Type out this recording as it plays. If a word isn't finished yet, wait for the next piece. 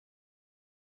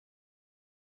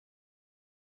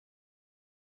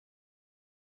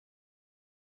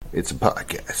It's a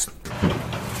podcast.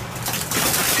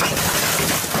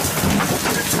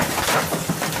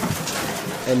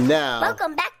 And now...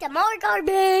 Welcome back to More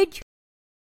Garbage!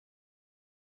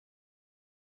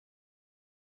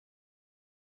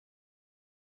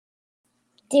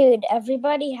 Dude,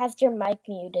 everybody has their mic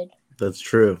muted. That's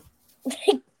true.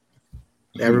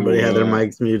 Everybody had their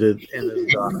mics muted. And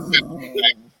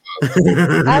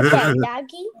Okay,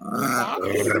 Doggy.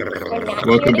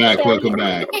 Welcome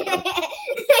back.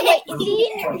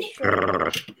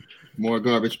 More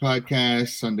Garbage Podcast,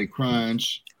 Sunday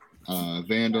Crunch.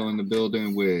 Vandal in the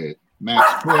building with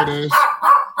Max Porters,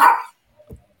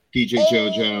 DJ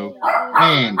JoJo,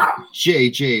 and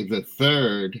JJ the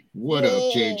Third. What up,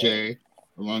 JJ?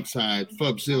 Alongside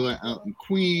Fubzilla out in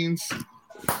Queens.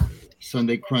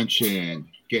 Sunday Crunching,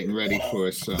 getting ready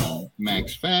for some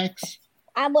Max Facts.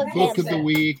 Book of the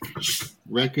week,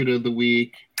 record of the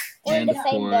week, and of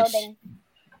course,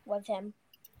 with him.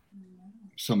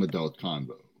 Some adult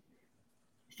convo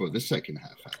for the second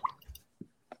half.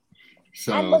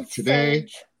 So today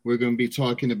we're going to be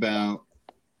talking about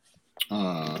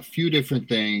a few different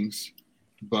things,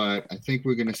 but I think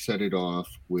we're going to set it off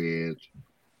with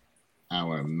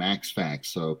our Max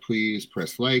Facts. So please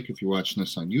press like if you're watching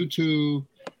us on YouTube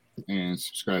and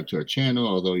subscribe to our channel.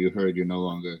 Although I heard you're no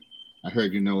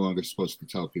longer supposed to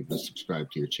tell people to subscribe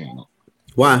to your channel.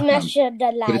 Why? But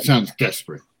it sounds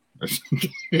desperate.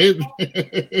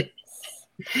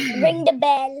 Ring the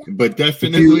bell. But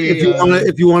definitely,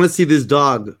 if you want to see this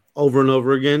dog over and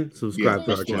over again, subscribe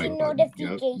to our channel.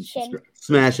 Notification.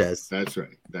 Smash us. That's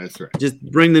right. Just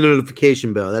ring the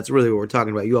notification bell. That's really what we're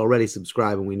talking about. You already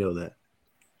subscribe, and we know that.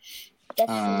 Just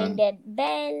ring that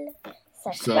bell.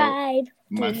 Subscribe. So,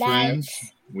 my friends,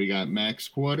 we got Max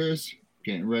Quarters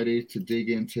getting ready to dig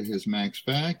into his Max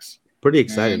Facts. Pretty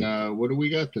exciting. And what do we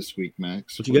got this week,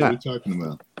 Max? What you got? Are we talking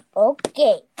about?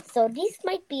 Okay, so this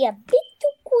might be a bit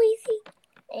too crazy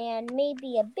and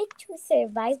maybe a bit too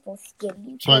survival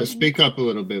skilly. Sorry, speak up a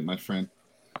little bit, my friend.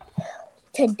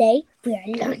 Today, we are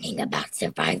learning about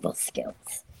survival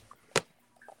skills.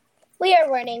 We are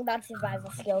learning about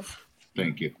survival skills.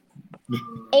 Thank you.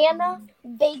 Anna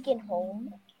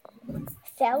Bagenholm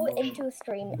fell into a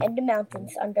stream in the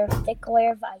mountains under a thick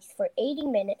layer of ice for 80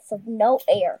 minutes with no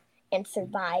air and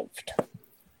survived.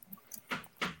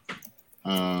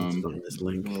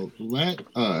 Well, let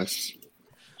us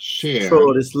share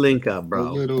Throw this link up, bro.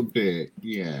 a little bit.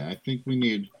 Yeah, I think we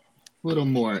need a little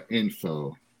more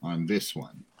info on this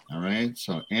one. All right.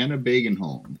 So Anna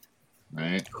Bagenholm,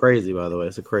 right? Crazy, by the way.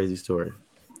 It's a crazy story.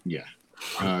 Yeah.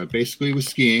 Basically was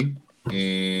skiing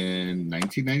in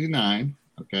 1999.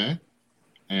 Okay.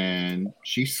 And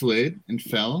she slid and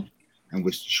fell and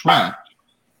was trapped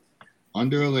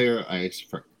under a layer of ice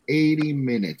for 80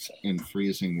 minutes in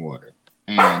freezing water.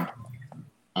 And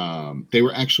they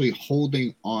were actually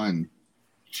holding on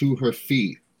to her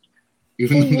feet,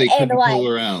 even though they couldn't pull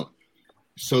her out,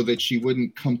 so that she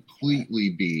wouldn't completely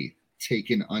be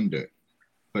taken under.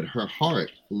 But her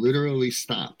heart literally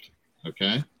stopped.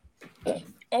 Okay. And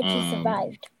she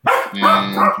survived.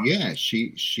 And yeah,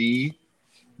 she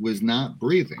was not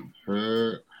breathing.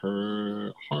 Her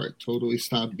heart totally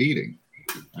stopped beating.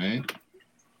 Right.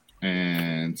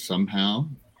 And somehow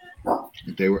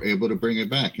they were able to bring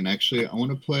it back. And actually, I want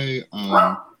to play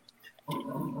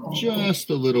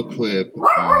just a little clip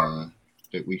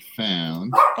that we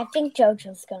found. I think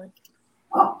JoJo's gone.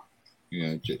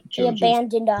 Yeah, He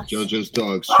abandoned us. JoJo's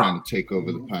dog's trying to take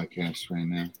over the podcast right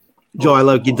now. Joe, I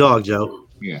like your dog, Joe.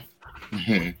 Yeah.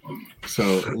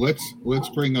 So let's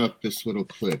bring up this little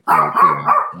clip right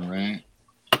here. All right.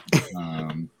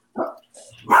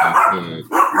 After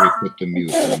we put the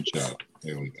mute on Joe.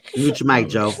 There we go. Mute your mic,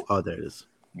 Joe. Oh, there it is.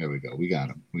 There we go. We got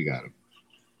him.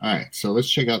 All right. So let's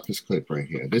check out this clip right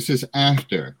here. This is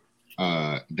after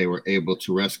they were able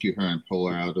to rescue her and pull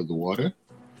her out of the water.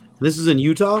 This is in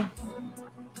Utah?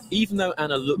 Even though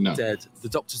Anna looked dead, the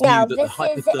doctors No, knew that the this is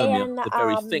hypothermia, in, the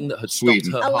very thing that had stopped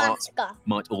Sweden. her Alaska. heart,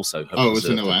 might also have Oh, it was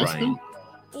in preserved her Alaska? brain.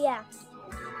 Yeah.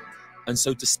 And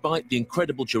so despite the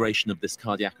incredible duration of this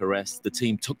cardiac arrest, the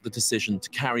team took the decision to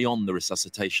carry on the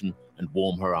resuscitation and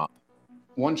warm her up.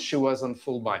 Once she was on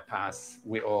full bypass,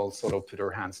 we all sort of put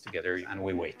our hands together and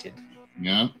we waited.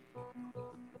 Yeah.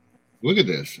 Look at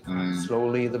this.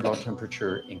 Slowly, the blood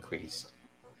temperature increased.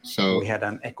 So we had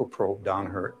an echo probe down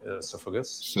her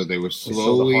esophagus. So they were We saw the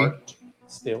slowly heart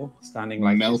still standing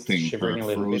like melting this, shivering her a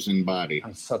little frozen bit, body.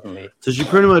 and suddenly. So she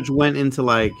pretty much went into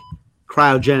like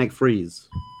cryogenic freeze,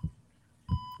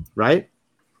 right?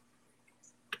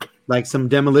 Like some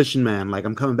Demolition Man. Like,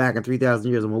 I'm coming back in 3,000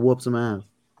 years. I'm gonna whoop some ass.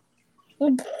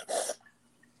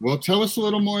 Well, tell us a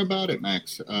little more about it,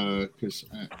 Max, because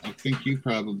I think you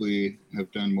probably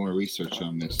have done more research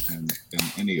on this than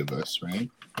any of us, right?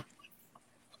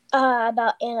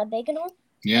 About Anna Bagenholm.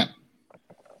 Yeah.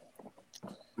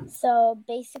 So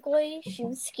basically, she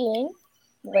was skiing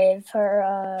with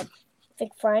her big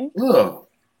friend. Ugh.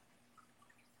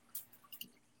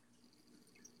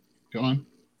 Go on.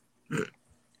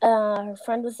 Her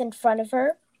friend was in front of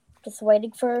her, just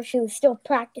waiting for her. She was still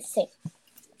practicing.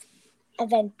 And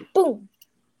then, boom,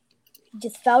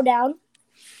 just fell down.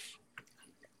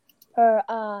 Her,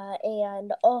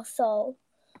 and also,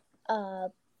 the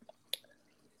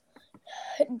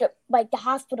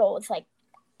hospital was like,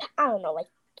 I don't know, like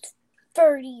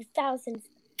 30,000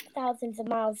 thousands of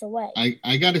miles away.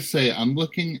 I got to say, I'm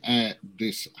looking at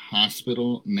this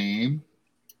hospital name,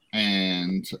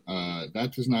 and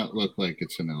that does not look like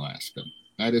it's in Alaska.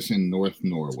 That is in North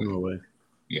Norway. Norway.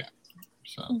 Yeah.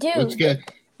 So Dude.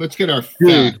 let's get our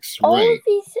facts All right. of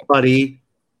these, Buddy.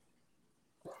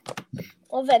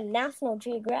 well, then National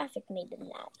Geographic made them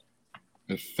that.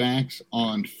 The facts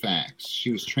on facts.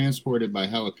 She was transported by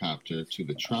helicopter to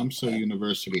the Tromsø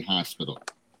University Hospital,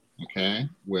 okay,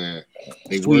 where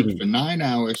they worked for 9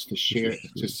 hours to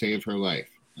save her life,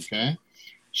 okay?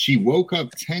 She woke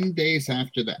up 10 days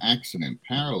after the accident,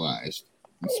 paralyzed,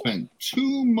 and spent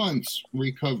 2 months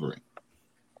recovering.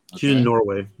 She's in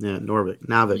Norway. Yeah, Narvik.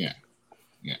 Yeah.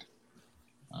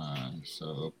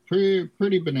 So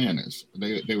pretty bananas.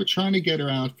 They were trying to get her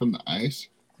out from the ice,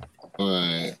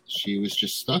 but she was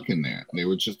just stuck in there. They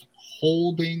were just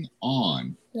holding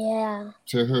on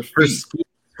to her feet.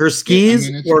 Her skis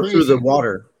I mean, were crazy. through the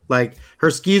water. Like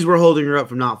her skis were holding her up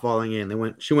from not falling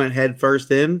in. She went head first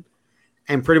in,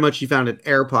 and pretty much she found an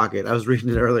air pocket. I was reading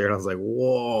it earlier, and I was like,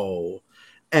 whoa.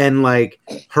 And like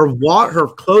her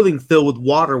clothing filled with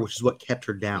water, which is what kept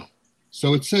her down.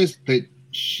 So it says that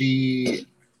she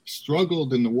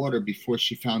struggled in the water before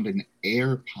she found an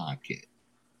air pocket.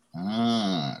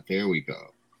 There we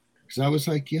go. Because I was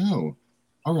like, yo,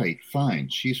 all right, fine.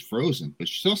 She's frozen, but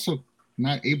she's also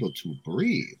not able to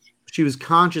breathe. She was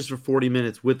conscious for 40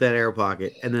 minutes with that air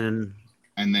pocket, and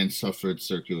then suffered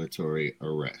circulatory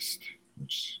arrest.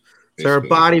 So her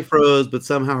body froze, but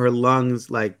somehow her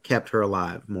lungs like kept her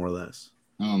alive, more or less.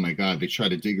 Oh my God! They tried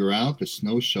to dig her out. The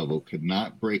snow shovel could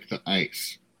not break the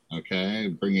ice. Okay,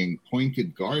 bringing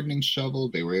pointed gardening shovel,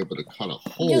 they were able to cut a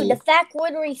hole. Dude, the fact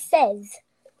literally says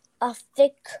a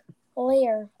thick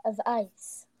layer of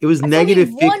ice. It was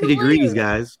negative 50 degrees,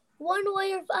 guys. One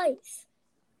layer of ice.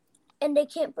 And they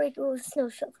can't break it with a snow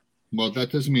shovel. Well,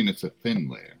 that doesn't mean it's a thin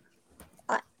layer.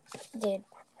 Dude,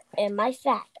 in my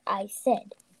fact, I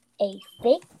said a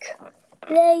thick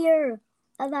layer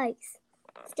of ice.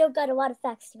 Still got a lot of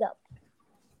facts to go.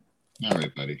 All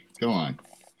right, buddy. Go on.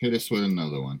 Hit us with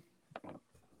another one.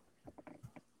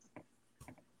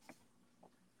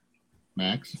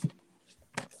 Max?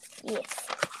 Yes.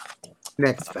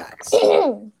 Next facts.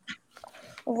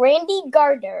 Randy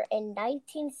Gardner in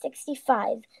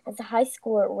 1965, as a high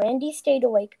schooler, Randy stayed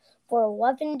awake for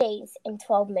 11 days and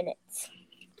 12 minutes.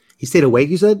 He stayed awake,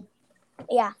 you said?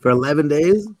 Yeah. For 11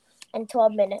 days? And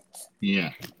 12 minutes.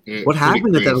 Yeah. What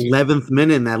happened at that 11th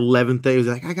minute and that 11th day? He was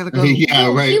like, I gotta go.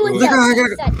 Yeah, right. He was like, I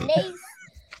gotta go.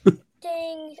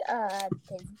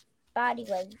 His body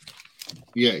was...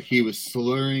 Yeah, he was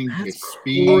slurring his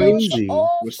speech. Crazy.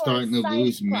 Was starting to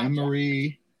lose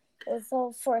memory. It was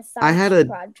all for a science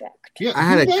project. Yeah, I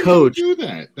had who a coach. do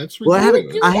that? That's Well,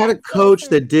 ridiculous. I had a coach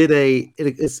that did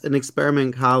an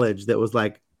experiment in college that was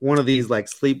like one of these like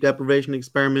sleep deprivation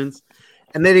experiments,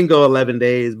 and they didn't go 11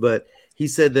 days, but he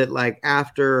said that like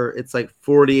after it's like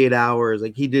 48 hours,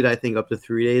 like he did I think up to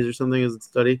 3 days or something as a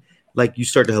study, like you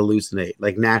start to hallucinate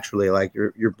like naturally, like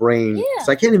your brain. Yeah.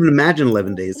 So I can't even imagine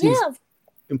 11 days. It seems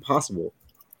impossible.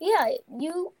 Yeah,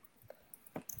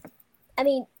 I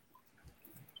mean,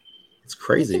 it's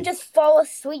crazy. You can just fall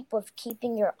asleep with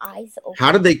keeping your eyes open.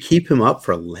 How did they keep him up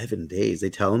for 11 days? They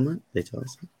tell him that? They tell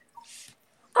us that?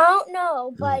 I don't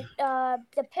know, but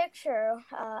the picture,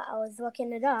 I was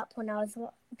looking it up when I was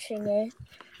watching it.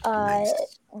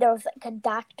 There was like a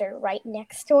doctor right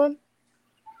next to him,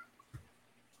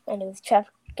 and he was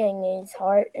checking his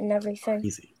heart and everything.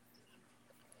 Easy.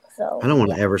 So I don't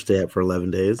want to ever stay up for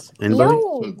 11 days. Anybody?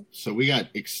 No. So we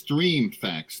got extreme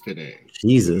facts today.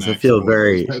 Jesus, Max I feel Ward.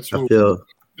 very. That's I what- feel.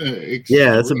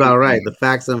 Yeah, that's about right. extreme The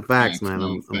facts on facts, facts man.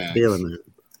 on I'm facts. feeling it.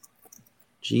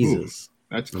 Jesus.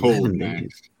 That's 11 cold, days.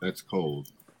 Max. That's cold.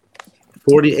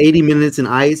 80 minutes in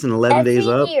ice and 11 days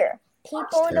every up. year,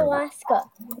 people in terrible. Alaska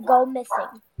go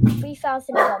missing.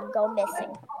 3,000 of them go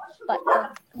missing. But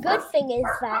the good thing is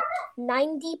that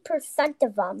 90%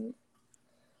 of them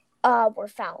were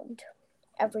found.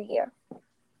 every year.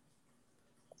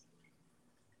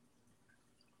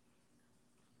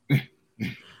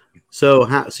 So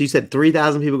you said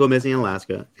 3,000 people go missing in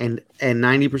Alaska, and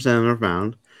 90% of them are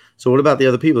found. So what about the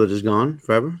other people that are just gone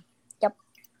forever? Yep.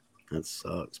 That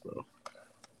sucks, bro.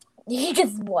 He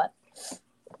just what?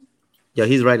 Yeah,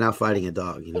 he's right now fighting a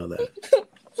dog. You know that.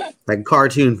 Like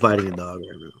cartoon fighting a dog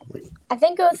right now. Like, I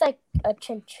think it was like a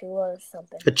chinchilla or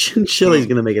something. a chinchilla's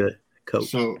gonna make it a coat.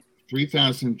 So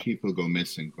 3,000 people go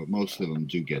missing, but most of them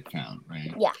do get found,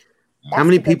 right? Yeah. How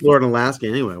many people are in Alaska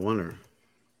anyway? I wonder.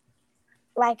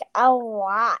 Like a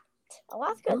lot.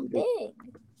 Alaska's big.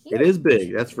 It is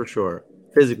big, that's for sure.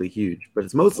 Physically huge, but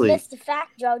it's mostly. You missed a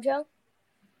fact, JoJo.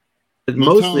 But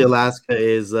mostly Alaska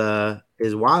is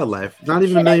wildlife. Not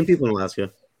even a million people in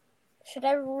Alaska. Should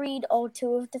I read all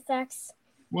 2 of the facts?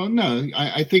 Well, no,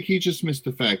 I think he just missed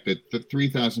the fact that the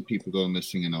 3,000 people go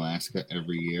missing in Alaska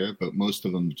every year, but most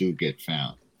of them do get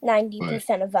found.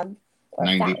 90% of them are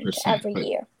 90%, found every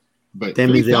year. But that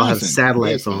means they all have 3,000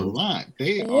 satellite is phones. A lot.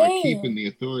 They are keeping the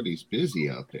authorities busy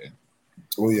out there.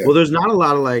 Oh yeah. Well, there's not a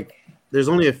lot of there's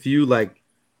only a few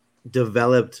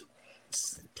developed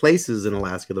places in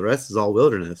Alaska. The rest is all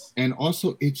wilderness. And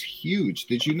also, it's huge.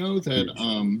 Did you know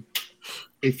that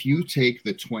if you take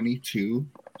the 22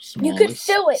 you could smallest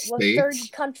fill it with 30 states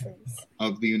countries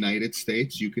of the United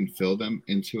States, you can fill them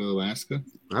into Alaska?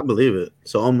 I believe it.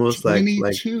 So almost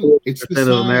 22. It's the 4%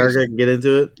 of America can get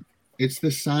into it. It's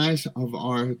the size of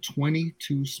our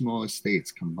 22 smallest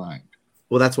states combined.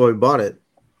 Well, that's why we bought it.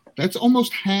 That's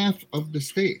almost half of the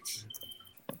states.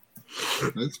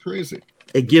 That's crazy.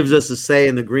 It gives us a say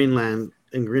in Greenland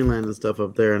and stuff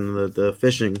up there, and the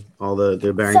fishing, all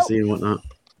the Bering Sea and whatnot.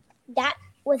 That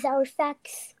was our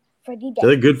facts for the day.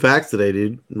 They're good facts today,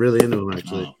 dude. Really into them,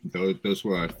 actually. Those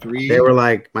were our 3. They were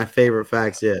my favorite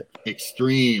facts yet.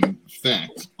 Extreme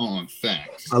facts on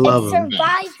facts. I love them.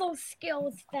 Survival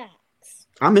skills facts.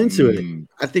 I'm into it.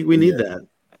 I think we need that.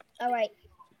 All right.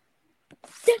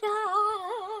 Facts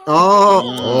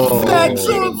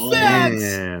on facts.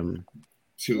 Damn.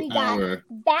 We got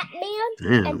Batman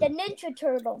and the Ninja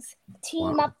Turtles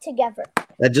team up together.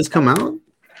 That just come out?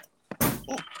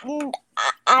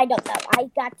 I don't know. I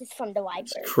got this from the library.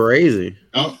 It's crazy.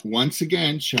 Oh, once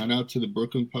again, shout out to the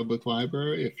Brooklyn Public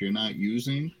Library. If you're not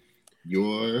using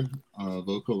your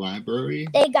local library,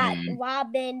 they got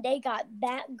Robin, they got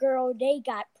Batgirl, they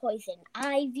got Poison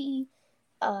Ivy.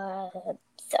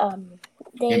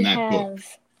 They have book.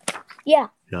 Yeah.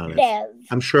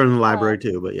 I'm sure in the library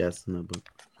too, but yes, in the book.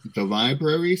 The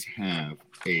libraries have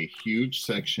a huge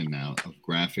section now of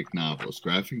graphic novels.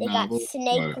 Graphic novels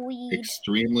are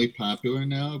extremely popular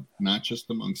now, not just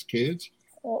amongst kids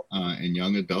and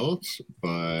young adults,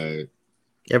 but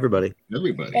everybody.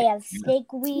 They have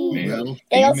Snakeweed.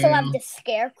 They also have the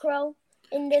Scarecrow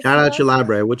in this Shout book. out your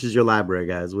library. Which is your library,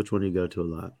 guys? Which one do you go to a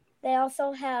lot? They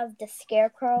also have the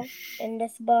Scarecrow in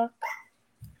this book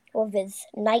with his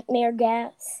nightmare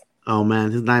gas. Oh man,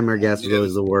 his nightmare gas was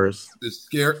always the worst. The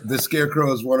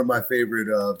Scarecrow is one of my favorite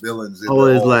villains.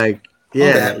 Always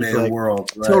Batman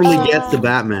world. Right? Totally gets to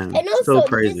Batman. And also, so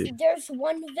crazy. There's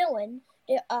one villain.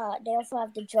 They also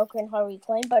have the Joker and Harley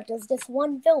Quinn, but there's this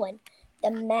one villain,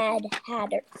 the Mad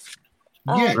Hatter.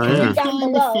 Can you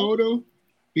find the photo?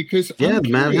 Because I'm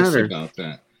Mad Hatter about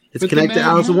that. It's connected to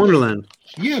Alice in Wonderland.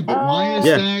 Yeah, but why is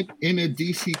that in a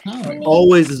DC comic?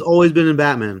 Has always been in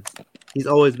Batman. He's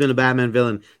always been a Batman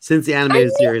villain since the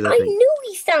animated series. I think. I knew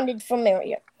he sounded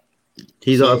familiar.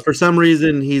 He's for some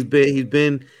reason he was in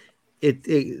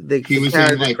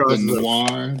the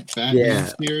noir Batman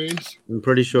series. I'm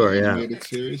pretty sure. Yeah. Animated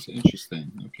series.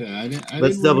 Interesting. Okay, I didn't.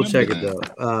 Let's double check it though.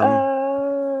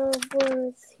 Where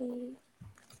is he?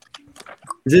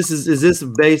 Is this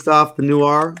based off the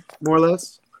noir more or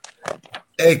less?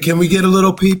 Hey, can we get a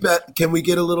little peep at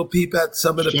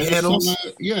some of the panels?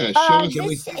 Can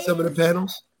we see some of the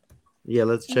panels? Yeah,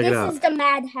 let's check it out. This is the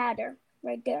Mad Hatter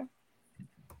right there.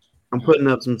 I'm putting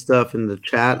up some stuff in the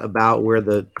chat about where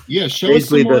the show us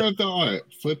some more of the art.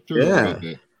 Flip through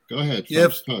it. Go ahead.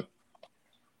 Yep.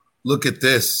 Look at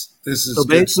this. This is so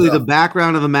basically the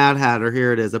background of the Mad Hatter.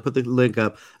 Here it is. I put the link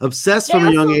up. Obsessed from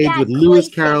a young age with Lewis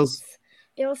Carroll's.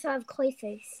 They also have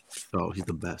Clayface. Oh, he's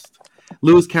the best.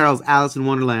 Lewis Carroll's Alice in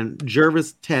Wonderland.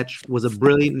 Jervis Tetch was a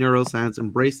brilliant neuroscience,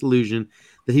 embraced illusion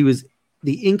that he was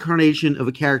the incarnation of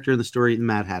a character in the story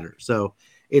Mad Hatter. So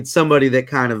it's somebody that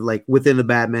kind of within the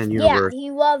Batman universe. Yeah,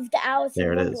 he loved Alice in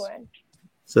Wonderland. There it is.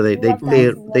 So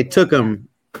they took him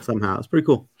somehow. It's pretty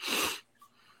cool.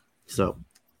 So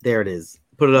there it is.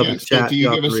 Put it up in the chat. Do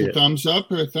you give us a thumbs up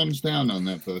or a thumbs down on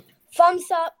that book? Thumbs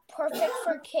up. Perfect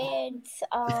for kids.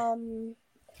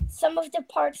 some of the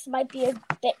parts might be a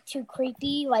bit too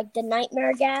creepy, like the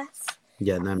nightmare gas.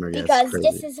 Yeah, nightmare gas. Because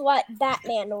this is what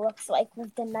Batman looks like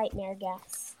with the nightmare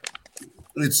gas.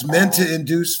 It's meant to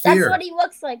induce fear. That's what he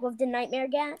looks like with the nightmare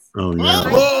gas. Oh no!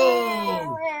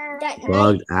 Whoa!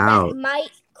 Bugged out. That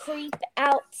might creep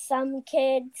out some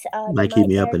kids. Might keep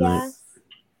me up at night.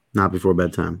 Not before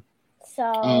bedtime.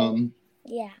 So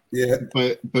yeah.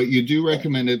 But you do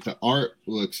recommend it. The art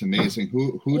looks amazing.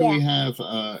 Who do we have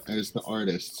as the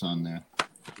artists on there?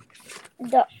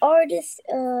 The artist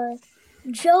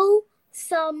Joe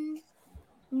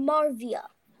Marvia.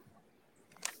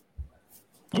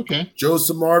 Okay. Joe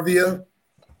Samarvia.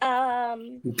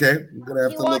 Okay, I'm gonna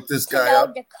have to look this guy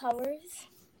up. The covers.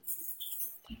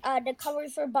 The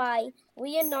covers are by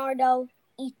Leonardo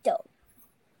Ito.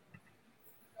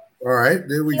 All right,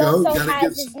 there we go. He also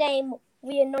has his name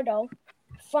Leonardo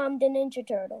from the Ninja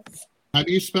Turtles. How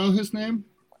do you spell his name?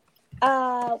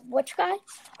 Which guy?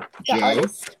 The Joe.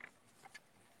 Artist.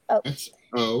 Oh.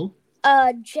 S-O.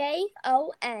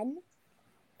 Jon.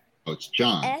 Oh, it's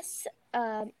John.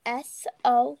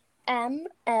 Somariva.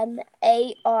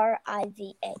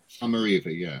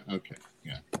 Samariva, yeah. Okay,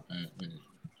 yeah.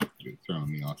 You're throwing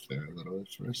me off there a little.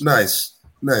 Nice.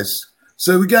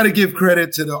 So we got to give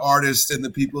credit to the artists and the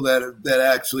people that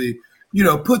actually,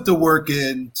 put the work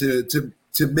in to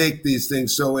make these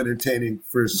things so entertaining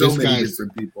for so many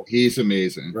different people. He's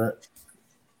amazing. Right.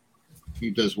 He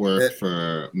does work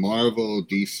for Marvel,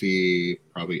 DC,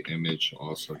 probably Image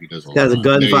also. He does a lot. Got a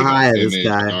gun for hire, this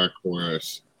guy. Dark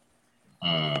Horse,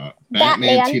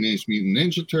 Batman, Teenage Mutant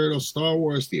Ninja Turtles, Star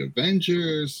Wars, The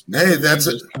Avengers. Hey, that's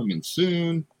coming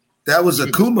soon. That was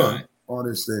Akuma on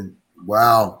his thing.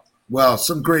 Wow,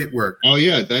 some great work. Oh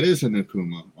yeah, that is an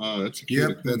Akuma. Oh, that's a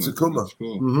cute Akuma. That's Akuma. That's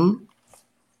cool. Mm-hmm.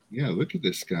 Yeah, look at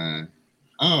this guy.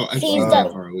 Oh, I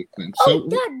saw Harley Quinn. So,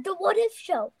 the What If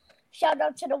show. Shout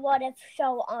out to the What If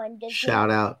show on Disney.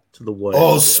 Shout out to the What If.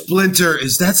 Oh, Splinter.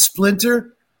 Is that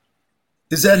Splinter?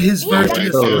 Is that his version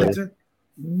of Splinter?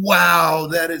 Wow,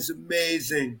 that is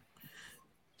amazing.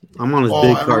 I'm on his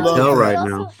big cartel right now.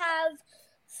 We also have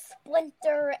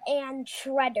Splinter and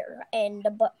Shredder in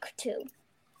the book, too.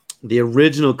 The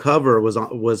original cover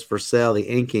was for sale, the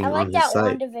inking on his site. I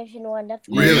like that WandaVision one. That's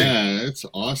really? Yeah, that's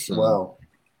awesome. Wow.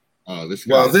 Oh, this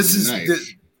guy is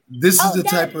nice. This is the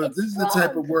type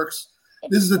of works.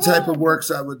 This is the type of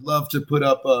works I would love to put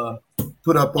up on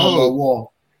my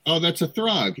wall. Oh, that's a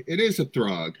Throg. It is a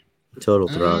Throg. Total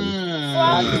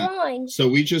Throg. So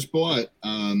we just bought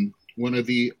one of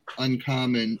the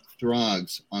uncommon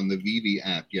Throgs on the Vivi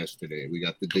app yesterday. We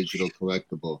got the digital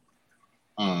collectible.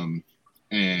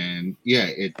 And yeah,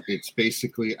 it's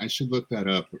basically, I should look that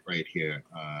up right here,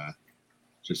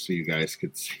 just so you guys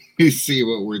could see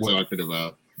what we're talking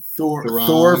about. Thor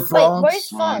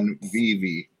Frogs on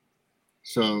Vivi.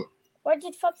 So where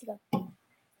did Fubs go? Oh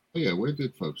yeah, where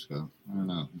did Fubs go? I don't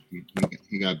know.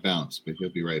 He got bounced, but he'll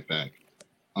be right back.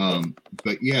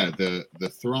 But yeah, the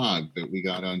Throg that we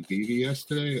got on Vivi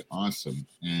yesterday, awesome.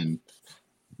 And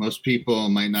most people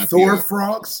might not Thor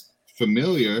Frogs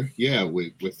familiar,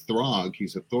 with Throg.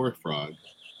 He's a Thor frog,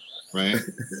 right?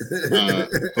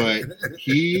 But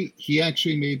he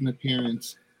actually made an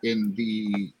appearance in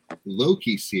the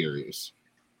Loki series,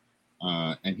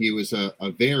 and he was a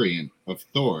variant of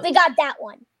Thor. We got that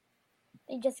one.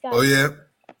 We just got. Oh yeah.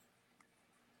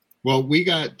 Well, we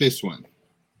got this one,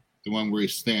 the one where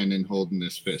he's standing holding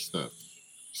his fist up.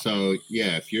 So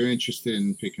yeah, if you're interested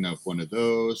in picking up one of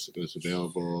those, it was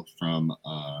available from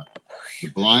the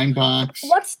Blind Box.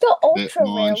 What's the ultra that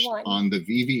launched rare one on the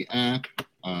Vivi app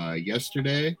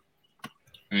yesterday?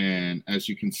 And as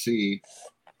you can see,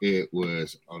 it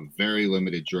was a very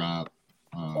limited drop.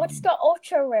 What's the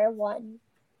ultra rare one?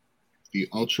 The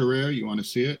ultra rare, you want to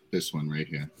see it? This one right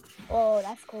here. Oh,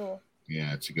 that's cool.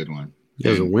 Yeah, it's a good one.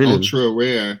 Ultra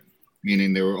rare,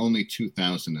 meaning there were only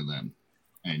 2,000 of them.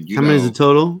 And how many is the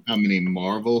total? How many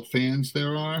Marvel fans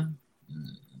there are?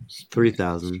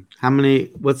 3,000. How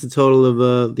many? What's the total of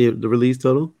the release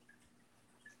total?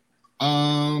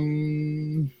 How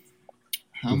many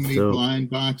blind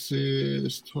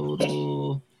boxes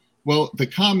total? Well, the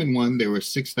common one there were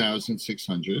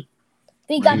 6,600.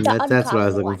 We got that's what I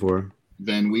was looking for.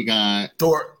 Then we got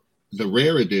Thor. The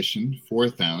rare edition,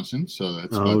 4,000. So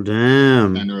that's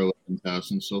damn 10 or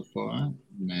 11,000 so far.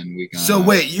 And then we got. So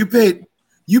wait, you paid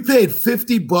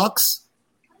 $50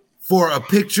 for a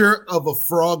picture of a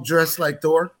frog dressed like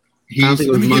Thor? I don't think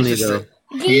it was money though.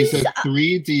 He's a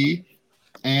 3D,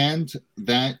 and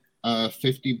that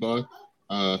 $50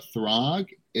 Throg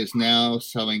is now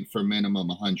selling for minimum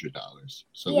 $100.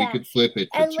 So we could flip it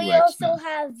for 2x. And we also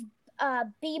have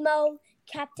BMO,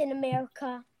 Captain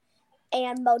America,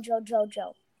 and Mojo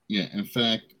Jojo. Yeah, in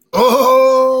fact.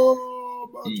 Oh,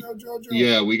 Mojo Jojo.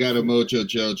 Yeah, we got a Mojo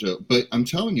Jojo. But I'm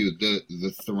telling you,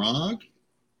 the Throg,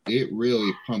 it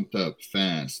really pumped up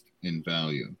fast in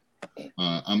value.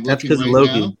 I'm That's looking right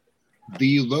Loki. now.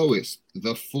 The lowest,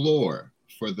 the floor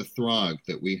for the Throg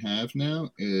that we have now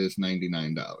is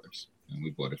 $99, and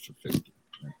we bought it for $50.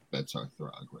 That's our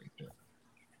Throg right there.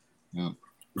 Yeah.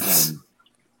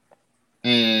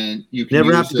 And you can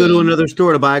never have to go to another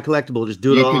store to buy a collectible. Just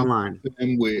do it all online.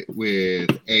 And with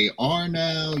AR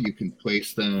now, you can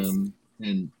place them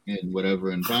in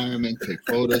whatever environment, take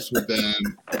photos with them.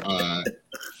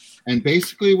 And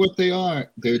basically what they are,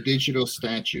 they're digital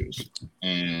statues.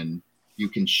 And you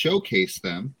can showcase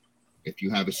them if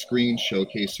you have a screen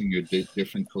showcasing your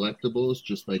different collectibles,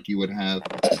 just like you would have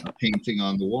a painting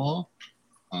on the wall.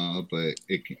 But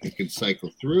it can cycle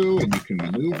through, and you can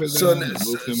maneuver them.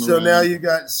 So now you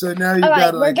got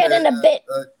we're getting a bit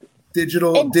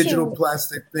digital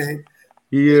plastic thing.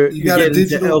 You got a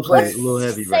digital plate, a little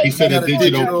heavy, right? He said a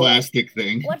digital plastic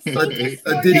thing.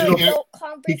 A digital.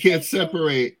 He can't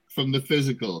separate from the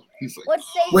physical. He's like,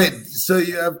 wait. So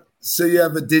you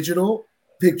have a digital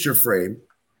picture frame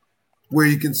where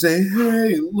you can say,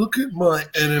 "Hey, look at my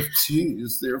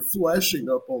NFTs. They're flashing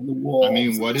up on the wall." I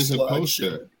mean, what is a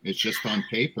poster? It's just on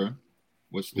paper.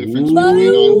 What's the difference between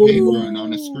on paper and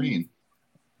on a screen?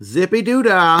 Zippy doo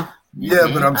dah. Yeah,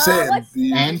 but I'm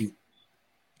saying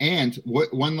and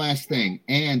what? One last thing.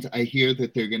 And I hear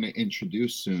that they're going to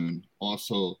introduce soon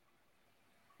also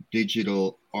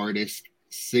digital artist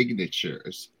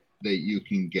signatures that you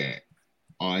can get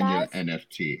on your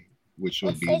NFT, which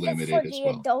will be limited as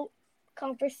well. Adult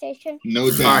conversation. No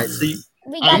doubt. All right, so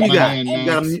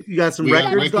you got some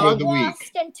records, dog? Of the week.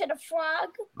 Lost into the Frog.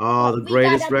 Oh, the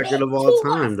greatest record of all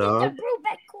time, dog.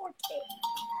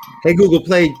 Hey, Google,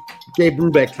 play Gabe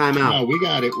Brubeck, Time Out. No, we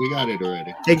got it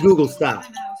already. Hey, Google, stop.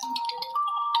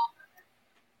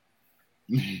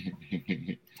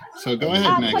 So go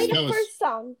ahead, Max. Play the first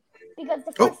song, because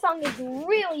the first song is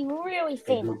really, really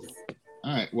famous.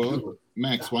 All right. Well,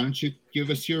 Max, why don't you give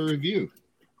us your review?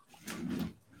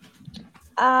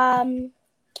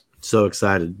 So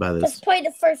excited by this. Let's play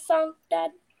the first song,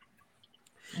 Dad.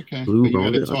 Okay. But you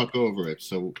got to talk over it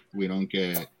so we don't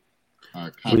get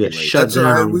our copyright. That's all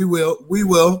right. We will.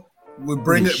 We'll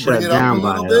bring it down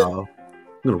up a little bit.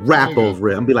 I'm gonna rap over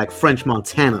it. I'm gonna be like French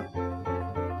Montana.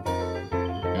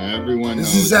 Everyone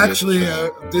knows this is actually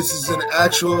this is an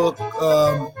actual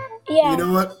yeah. You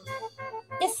know what?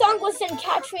 This song was in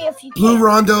Catch Me If You Can. Blue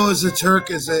Rondo is a Turk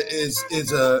is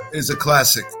a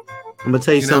classic. I'm gonna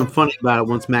tell you something funny about it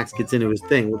once Max gets into his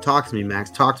thing. Well, talk to me, Max.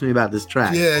 Talk to me about this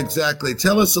track. Yeah, exactly.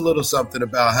 Tell us a little something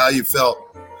about how you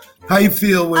felt, how you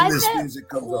feel when this music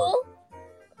comes on.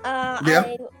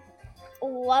 I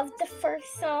love the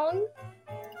first song,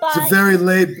 but it's a very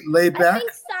laid back. I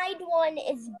think side one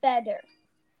is better.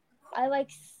 I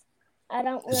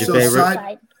don't really so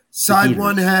like side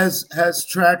one has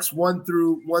tracks 1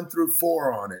 through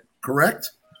 4 on it,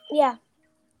 correct? Yeah.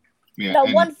 Yeah. No,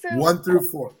 1 through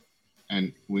 4.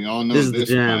 And we all know this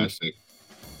classic.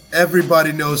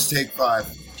 Everybody knows Take 5.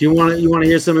 Do you want to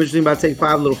hear something interesting about Take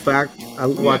 5? A little fact. I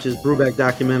watched his Brubeck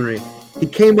documentary. He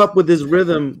came up with this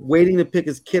rhythm waiting to pick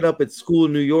his kid up at school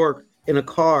in New York in a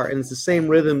car, and it's the same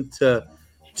rhythm to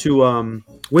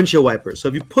windshield wipers. So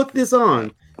if you put this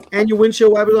on and your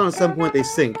windshield wipers on, at some point they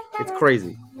sync. It's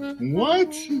crazy.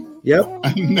 What? Yep.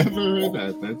 I've never heard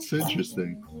that. That's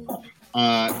interesting.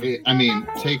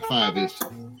 Take 5 is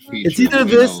featured. It's either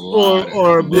this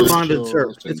or Blue Rondo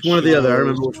Turk. It's one or the other. I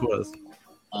remember which was.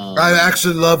 I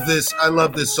actually love this. I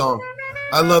love this song.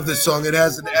 It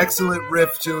has an excellent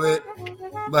riff to it.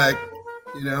 Like,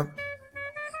 you know.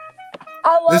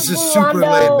 This is super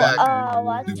laid back.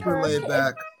 Super laid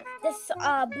back. This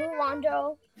Blue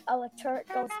Rondo Turk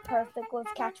goes perfect with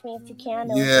Catch Me If You Can.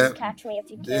 Catch Me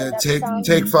If You Can. Yeah,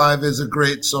 Take 5 is a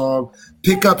great song.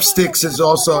 Pick Up Sticks is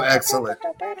also excellent.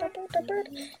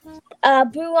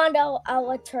 Blue Rondo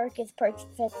Turk is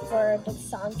perfect for the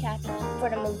song for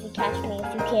the movie Catch Me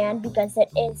If You Can, because it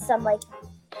is some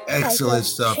excellent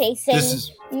stuff.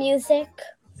 Chasing music.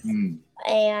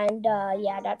 And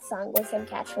that song was in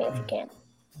Catch Me If You Can.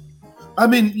 I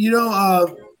mean,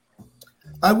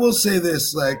 I will say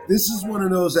this, this is one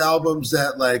of those albums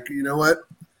that, you know what?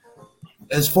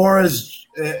 As far as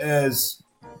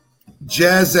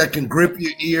jazz that can grip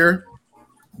your ear,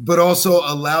 but also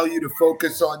allow you to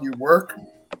focus on your work.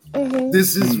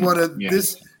 This is one of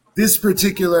this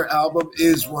particular album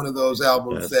is one of those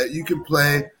albums that you can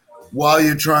play while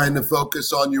you're trying to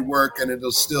focus on your work, and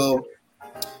it'll still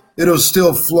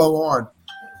flow on,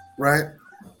 right?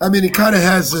 I mean, it kind of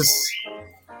has this.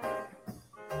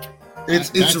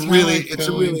 It's a really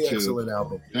excellent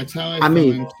album. That's how I fell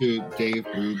into Dave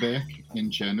Brubeck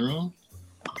in general.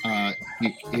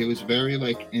 It was very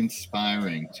like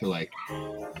inspiring to like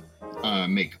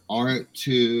make art,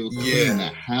 to clean the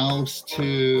house,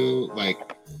 to like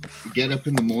get up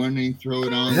in the morning, throw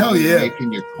it on,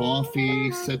 making your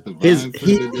coffee, set the vibe for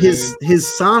the day. His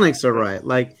sonics are right.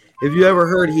 Like if you ever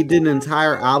heard, he did an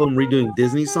entire album redoing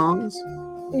Disney songs.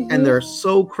 And they're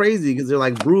so crazy because they're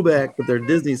like Brubeck, but they're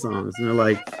Disney songs, and they're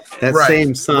like that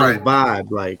same sonic vibe.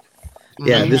 Like,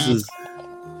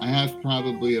 I have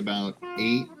probably about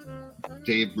 8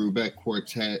 Dave Brubeck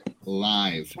Quartet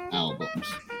live albums,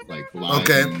 like live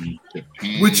in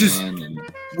Japan,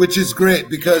 which is great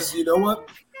because you know what?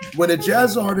 When a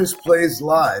jazz artist plays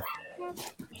live,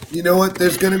 you know what?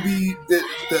 There's going to be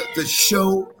the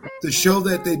show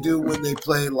that they do when they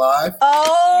play live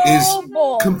is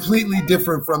completely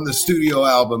different from the studio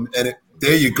album. And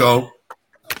there you go.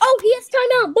 Oh, he has time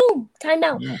out. Boom. Time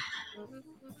out. Yeah.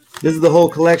 This is the whole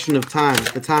collection of time,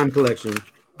 the time collection.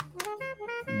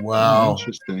 Wow.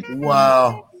 Interesting.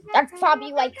 Wow. That's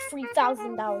probably like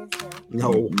 $3,000 now.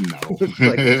 No.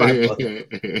 Like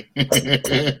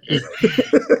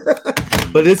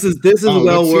but this is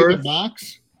well worth the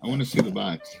box. I want to see the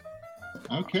box.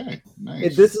 Okay,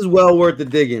 nice. This is well worth the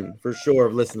digging for sure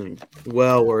of listening.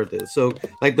 Well worth it. So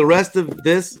like the rest of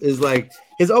this is like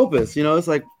his opus, you know, it's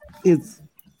like it's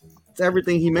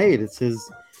everything he made. It's his.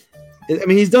 I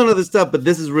mean, he's done other stuff, but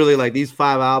this is really like these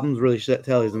 5 albums really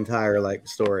tell his entire like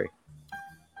story.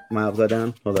 Am I upside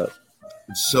down? Hold up.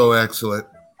 It's so excellent.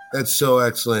 That's so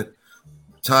excellent.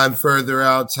 Time further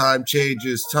out, time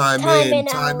changes, time in,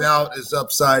 time out is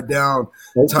upside down.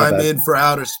 Time in for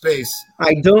outer space.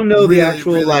 I don't know the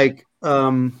actual like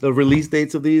the release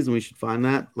dates of these, and we should find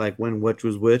that like when which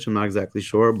was which. I'm not exactly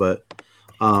sure, but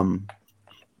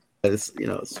it's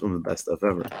it's some of the best stuff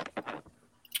ever.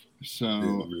 So,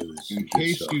 in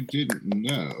case you didn't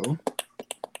know,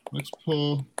 let's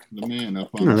pull the man up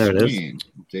on the screen.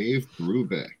 Dave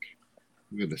Brubeck.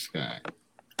 Look at this guy.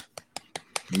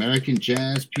 American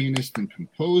jazz pianist and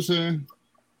composer.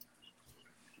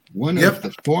 One of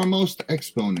the foremost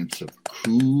exponents of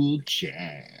cool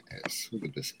jazz. Look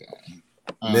at this guy.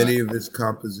 Many of his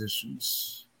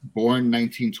compositions. Born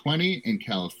 1920 in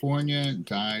California,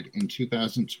 died in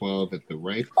 2012 at the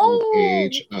ripe old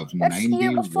age of 91. That's the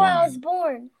year before I was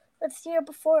born. That's the year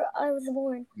before I was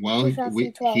born. Well,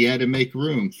 he had to make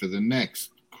room for the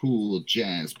next cool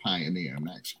jazz pioneer,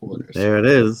 Max Quarters. There it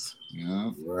is. You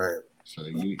know? Right. So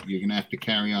you're going to have to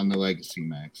carry on the legacy,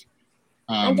 Max.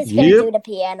 I'm just going to do the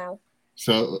piano.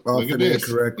 So look at this.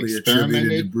 Correctly attributed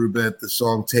to Brubeck, the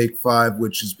song Take 5,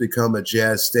 which has become a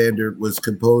jazz standard, was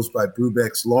composed by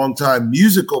Brubeck's longtime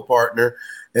musical partner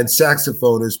and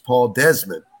saxophonist Paul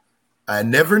Desmond. I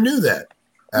never knew that,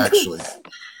 actually.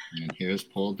 And here's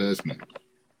Paul Desmond.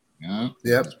 Yeah.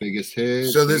 Yep. His biggest hit.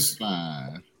 So this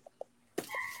 5.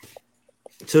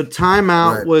 So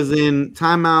Timeout was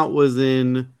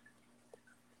in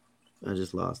I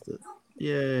just lost it.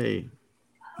 Yay.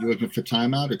 You looking for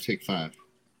Timeout or Take 5?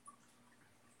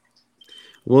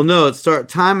 Well, no,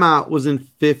 Timeout was in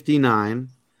 59.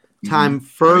 Time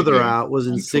Further Out was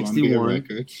in 61.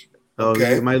 Oh,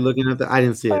 okay. Am I looking at that? I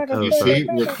didn't see it. Oh, you see,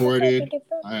 recorded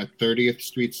at 30th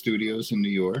Street Studios in New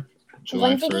York,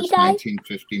 July 1st,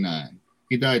 1959.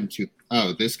 He died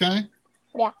in this guy?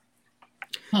 Yeah.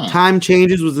 Huh. Time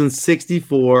Changes was in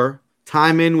 64.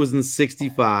 Time In was in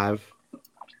 65.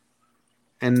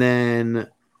 And then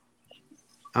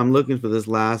I'm looking for this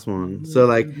last one. So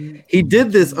like he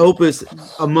did this opus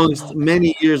amongst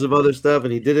many years of other stuff,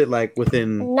 and he did it like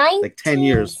within like 10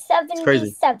 years.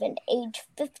 1977, age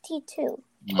 52.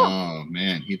 Oh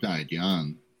man, he died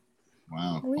young.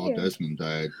 Wow, weird. Paul Desmond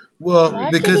died.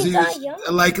 Well, because he was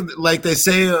like they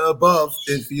say above.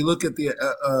 If you look at the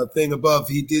thing above,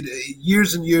 he did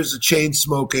years and years of chain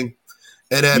smoking.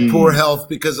 And had poor health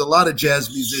because a lot of jazz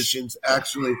musicians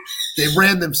actually, they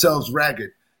ran themselves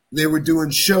ragged. They were doing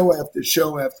show after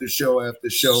show after show after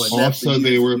show. And also,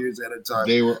 years at a time.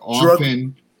 They were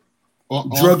often...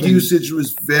 Drug usage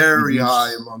was very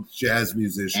high amongst jazz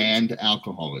musicians. And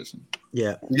alcoholism.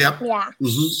 Yeah. Yep. Yeah.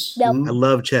 Mm-hmm. Yep. I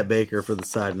love Chet Baker for the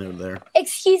side note there.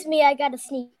 Excuse me, I got to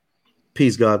sneak.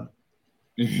 Peace, God.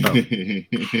 Oh.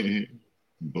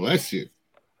 Bless you.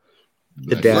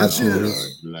 The dad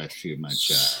bless you, my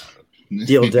child.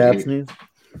 Deal dad sneeze.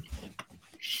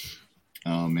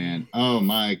 Oh man. Oh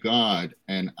my God.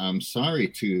 And I'm sorry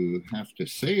to have to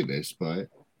say this, but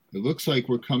it looks like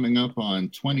we're coming up on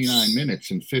 29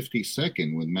 minutes and 50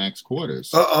 seconds with Max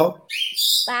Quarters. Uh-oh.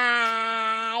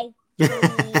 Bye.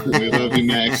 We love you,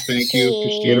 Max. Thank you for You're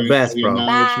the sharing best, your bro.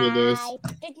 knowledge with us.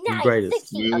 Good night.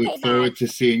 Greatest. We look forward to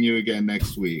seeing you again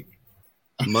next week.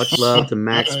 Much love to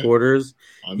Max Porters.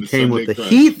 On He the came Sunday with the Crush.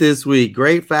 heat this week.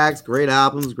 Great facts, great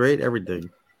albums, great everything. He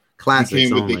Classics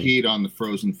came with only. the heat on the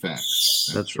Frozen Facts.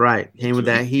 That's right. Came with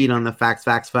that heat on the facts.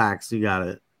 You got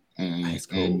it. And, That's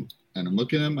cool. and I'm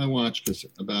looking at my watch because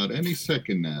about any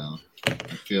second now, I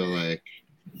feel like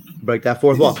Break that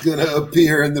fourth wall. He's gonna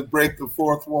appear in the break the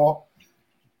fourth wall.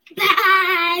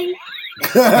 Bye.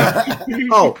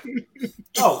 Oh.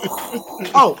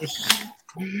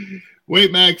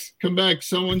 Wait, Max, come back.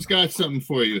 Someone's got something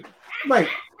for you. Wait.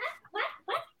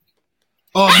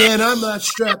 Oh man, I'm not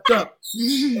strapped up.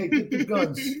 Hey, get the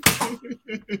guns.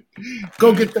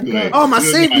 Go get the guns. Oh, my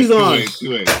safety's on. Too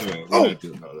late. We're not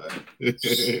doing all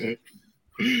that.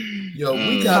 Yo,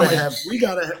 we gotta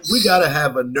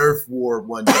have a Nerf war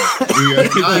one day.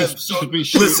 Listen, I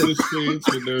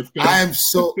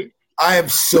am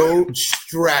so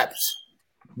strapped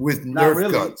with Not Nerf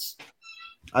really. guns.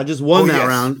 I just won that yes.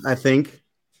 round, I think.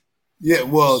 Yeah,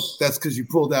 well, that's because you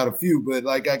pulled out a few, but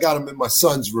like I got them in my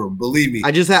son's room. Believe me.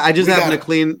 I just happened gotta- to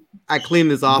clean. I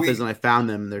cleaned this office and I found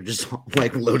them. They're just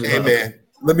like loaded Hey up. man,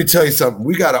 let me tell you something.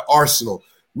 We got an arsenal.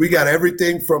 We got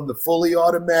everything from the fully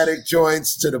automatic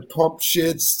joints to the pump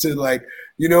shits to like,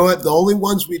 you know what? The only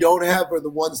ones we don't have are the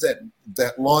ones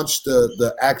that launch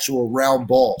the actual round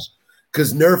balls.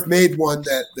 Because Nerf made one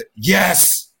that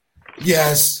yes,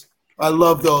 I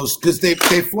love those because they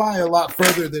fly a lot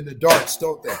further than the darts,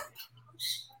 don't they?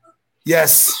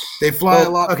 Yes, they fly a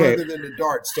lot further than the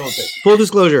darts, don't they? Full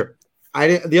disclosure,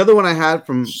 the other one I had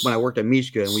from when I worked at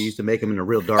Mishka and we used to make them in a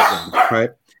real dart gun, right?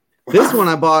 This one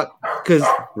I bought because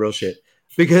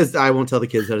I won't tell the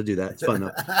kids how to do that. It's fun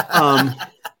though.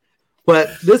 But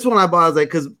this one I bought, I was like,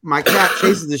 because my cat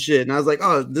chases the shit, and I was like,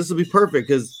 oh, this will be perfect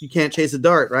because you can't chase a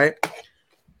dart, right?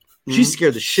 She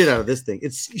scared the shit out of this thing.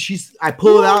 I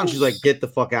pull it out and she's like, get the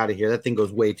fuck out of here. That thing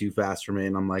goes way too fast for me.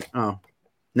 And I'm like, oh,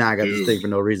 now I got this thing for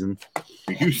no reason.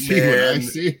 You see what I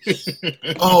see?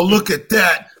 Oh, look at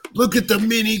that. Look at the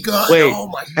minigun. Wait, oh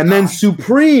my God. And then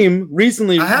Supreme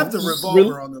recently. I have the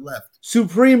revolver on the left.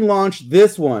 Supreme launched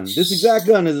this one. This exact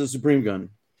gun is a Supreme gun.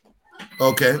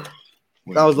 Okay.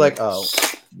 I was like, oh.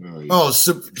 Oh,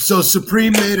 so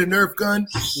Supreme made a Nerf gun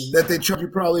that they charge you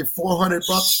probably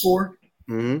 $400 for?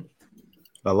 Mm-hmm.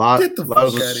 A lot. Get the fuck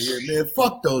out of here, man.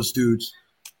 Fuck those dudes.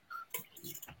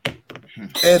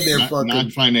 And they're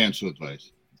not financial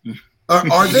advice.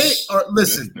 Are they?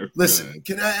 Listen.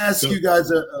 Can I ask you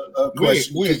guys a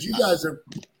question? Wait. Because you guys are.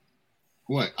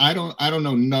 What? I don't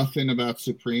know nothing about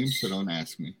Supreme, so don't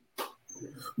ask me.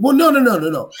 Well,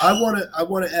 no. I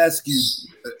want to ask you,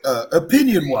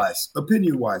 opinion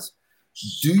wise.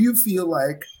 Do you feel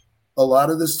like a lot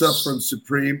of the stuff from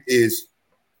Supreme is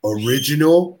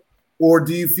original, or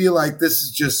do you feel like this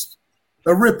is just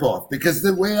a ripoff? Because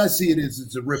the way I see it is,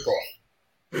 it's a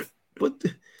ripoff.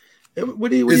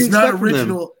 What do you It's not expect from them?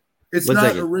 original. It's One not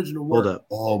second. original Hold work. up.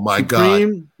 Oh my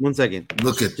Supreme, God! 1 second.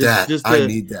 Look at that. I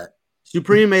need that.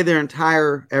 Supreme made their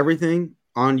entire everything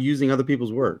on using other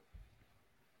people's work.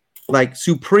 Like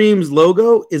Supreme's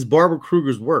logo is Barbara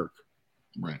Kruger's work.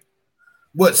 Right.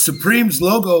 What Supreme's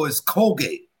logo is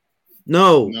Colgate.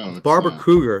 No, it's Barbara not.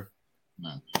 Kruger.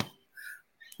 No.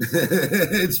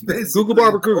 It's basically Google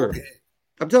Barbara Kruger. Colgate.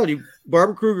 I'm telling you,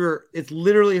 Barbara Kruger. It's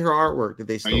literally her artwork that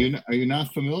they stole. Are you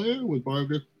not familiar with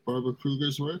Barbara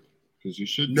Kruger's work? Because you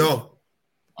should. No.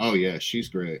 Oh yeah, she's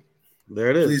great. There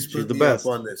it is. Please She's put the me best.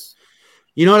 up on this.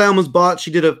 You know what I almost bought? She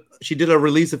did a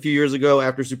release a few years ago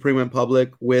after Supreme went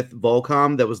public with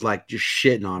Volcom that was like just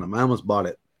shitting on him. I almost bought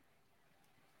it.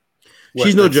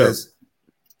 She's no joke.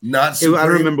 Not I Supreme. don't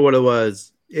remember what it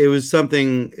was. It was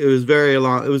something. It was very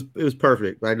long. It was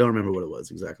perfect, but I don't remember what it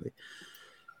was exactly.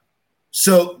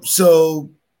 So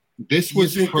This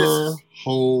was think her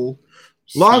whole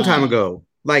Long style. time ago,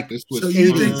 like This was So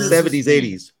you think 80s, this 70s, is-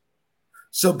 80s.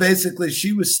 So basically,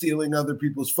 she was stealing other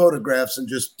people's photographs and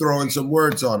just throwing some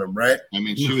words on them, right? I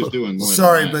mean, she was doing more.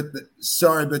 Sorry, than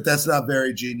that. but that's not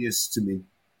very genius to me.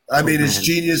 I mean, it's man.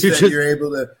 genius You're that just- you're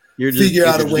able to You're just figure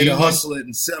out a it's way to genius. hustle it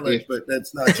and sell it, If- but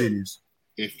that's not genius.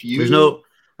 if you there's no.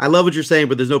 I love what you're saying,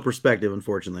 but there's no perspective,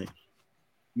 unfortunately.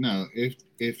 no,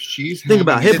 if she's Think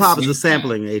about having hip hop an is a impact-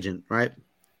 sampling agent, right?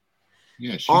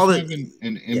 Yeah, she's all the- having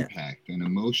an impact, an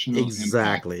emotional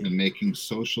Exactly. impact, and making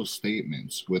social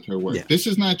statements with her work. Yeah. This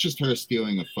is not just her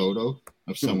stealing a photo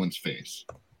of someone's face.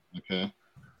 Okay,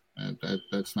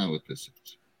 that's not what this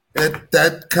is.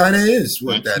 That kind of is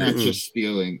what That's that not is. just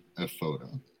stealing a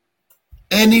photo.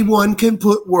 Anyone can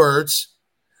put words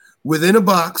within a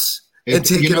box and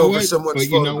take it over someone's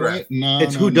photograph.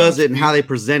 It's who does it and how they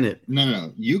present it.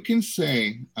 No. You can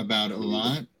say about a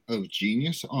lot of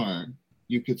genius art,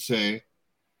 you could say,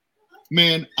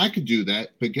 man, I could do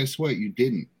that, but guess what? You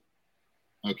didn't.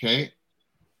 Okay.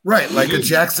 Right, like a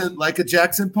Jackson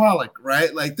Pollock,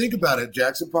 right? Like, think about it.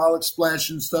 Jackson Pollock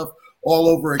splashing stuff all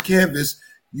over a canvas.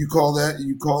 You call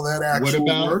that actual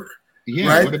work? Yeah.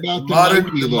 Right? What about the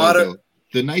Nike logo?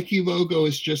 The Nike logo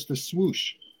is just a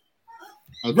swoosh.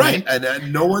 Okay? Right,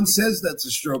 and no one says that's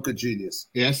a stroke of genius.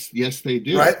 Yes, they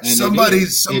do. Right, and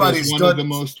somebody's one of the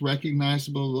most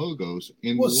recognizable logos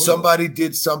in the world. Somebody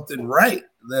did something right.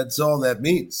 That's all that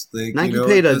means. Nike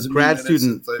paid a grad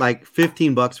student like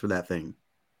 $15 for that thing.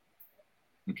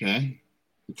 Okay,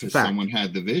 because someone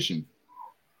had the vision.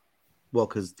 Well,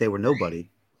 because they were nobody.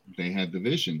 They had the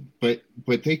vision, but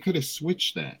they could have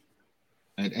switched that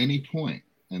at any point,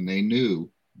 and they knew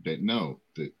that no,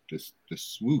 the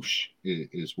swoosh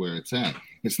is where it's at.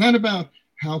 It's not about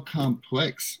how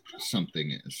complex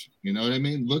something is. You know what I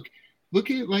mean? Look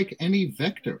at like any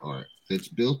vector art that's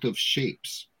built of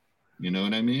shapes. You know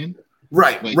what I mean?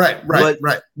 Right.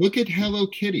 Look at Hello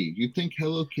Kitty. You think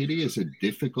Hello Kitty is a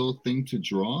difficult thing to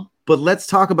draw? But let's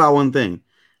talk about one thing.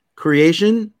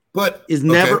 Creation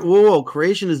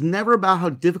creation is never about how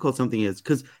difficult something is,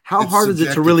 because how hard is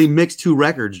it to really mix two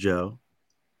records, Joe?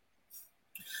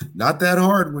 Not that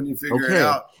hard when you figure it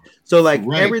out. So like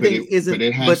everything isn't. But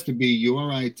it has to be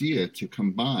your idea to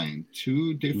combine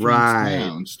two different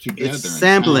sounds together. It's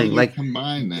sampling. Like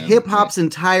combine them. Hip hop's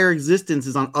entire existence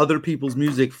is on other people's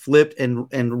music, flipped and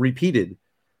repeated.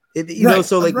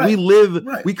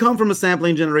 We come from a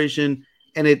sampling generation,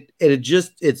 and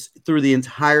it's through the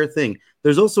entire thing.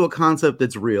 There's also a concept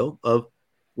that's real of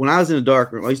when I was in a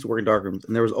dark room. I used to work in dark rooms,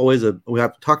 and there was always we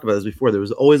have talked about this before. There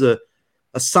was always a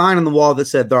sign on the wall that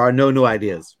said there are no new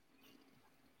ideas.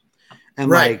 And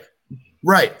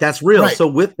that's real. Right. So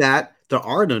with that, there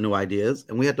are no new ideas,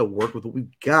 and we have to work with what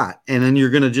we've got. And then you're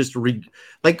going to just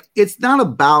it's not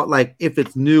about like if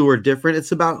it's new or different.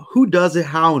 It's about who does it,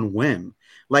 how, and when.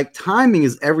 Like timing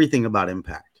is everything about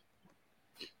impact.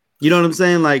 You know what I'm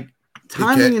saying? Like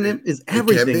timing is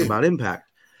everything about impact.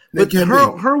 But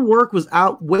her work was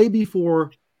out way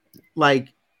before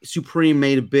like Supreme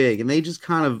made it big, and they just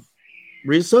kind of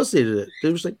reassociated it. They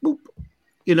were just like, boop.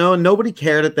 You know, and nobody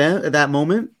cared at that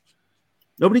moment.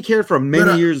 Nobody cared for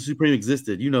many years Supreme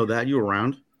existed. You know that. You were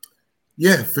around.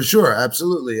 Yeah, for sure.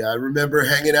 Absolutely. I remember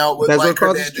hanging out with Mike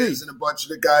Hernandez and a bunch of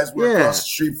the guys were across the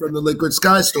street from the Liquid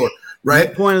Sky store, right?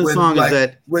 The point of the song is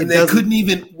that when they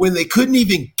couldn't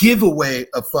even give away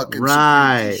a fucking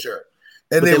Supreme t-shirt.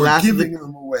 And they were giving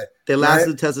them away. They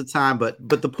lasted the test of time. But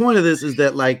the point of this is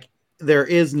that like there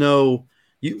is no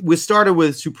we started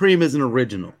with Supreme as an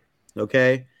original,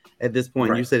 okay? At this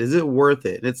point, you said, is it worth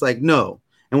it? And it's like, no.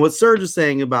 And what Serge is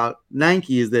saying about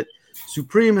Nike is that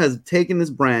Supreme has taken this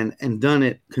brand and done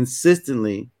it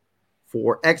consistently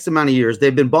for X amount of years.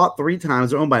 They've been bought 3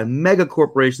 times. They're owned by mega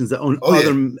corporations that own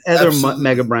other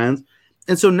mega brands.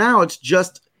 And so now it's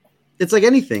like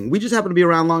anything. We just happen to be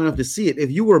around long enough to see it.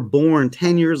 If you were born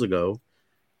 10 years ago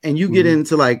and you get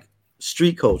into like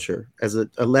street culture as an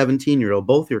 11-year-old,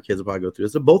 both your kids will probably go through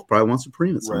this. They both probably want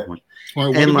Supreme at some point.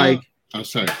 Oh,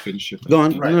 sorry. Finish it. Go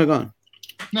on. No, go on.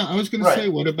 No, I was going to say,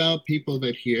 what about people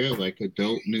that hear like a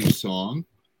dope new song,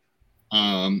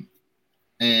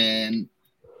 and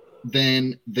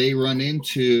then they run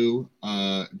into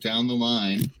down the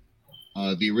line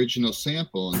the original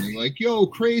sample, and they're like, "Yo,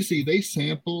 crazy! They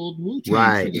sampled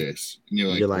Wu-Tang for this," and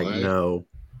you're like, "No."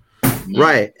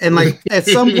 Right, and like at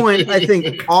some point, I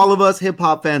think all of us hip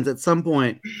hop fans at some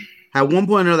point, at one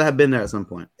point or another, have been there. At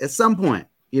some point,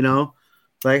 you know.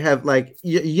 Like have like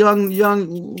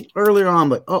young earlier on,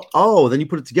 but then you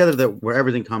put it together that where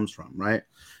everything comes from, right?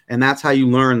 And that's how you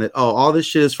learn that all this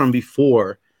shit is from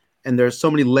before, and there's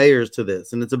so many layers to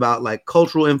this, and it's about like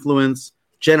cultural influence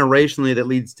generationally that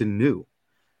leads to new.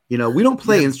 You know, we don't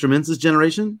play instruments this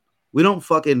generation. We don't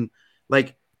fucking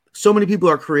like so many people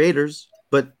are creators,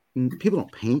 but people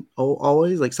don't paint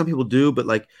always. Like some people do, but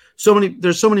like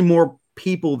there's so many more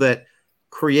people that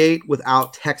create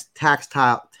without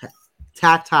tactile.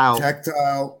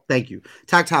 Thank you.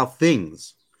 Tactile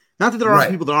things. Not that there aren't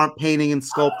people that aren't painting and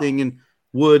sculpting and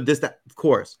wood, that, of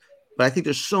course. But I think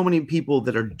there's so many people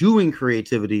that are doing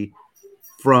creativity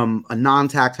from a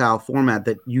non-tactile format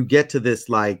that you get to this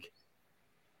like,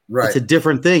 it's a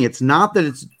different thing. It's not that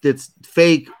it's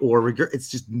fake or it's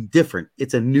just different.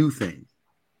 It's a new thing.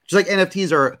 Just like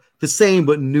NFTs are the same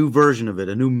but new version of it,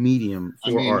 a new medium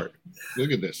for art.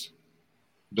 Look at this,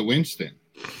 the Winston,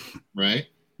 right?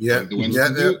 Yeah, the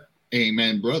Winston.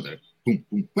 Amen, brother. Boom,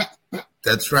 boom, bah, bah,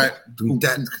 That's right.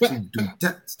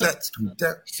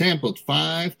 Sampled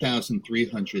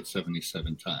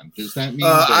 5,377 times. Does that mean?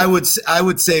 I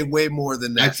would say way more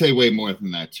than that. I'd say way more than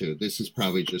that too. This is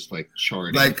probably just like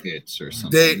charting hits or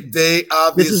something. They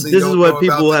obviously this is what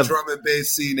people have. The drum and bass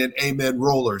scene and Amen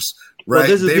Rollers. Right. Well,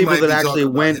 this is people that actually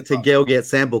went to go get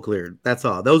sample cleared. That's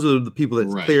all. Those are the people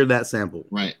that cleared that sample.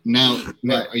 Right. Now,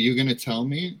 are you going to tell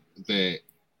me that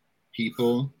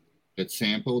people that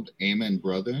sampled Amen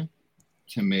Brother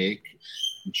to make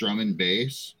drum and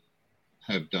bass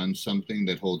have done something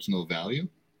that holds no value?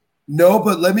 No,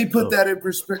 but let me put that in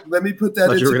perspective. Let me put that.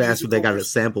 But you're going to ask what they got a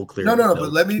sample cleared. No.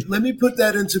 But let me put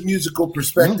that into musical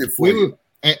perspective for you.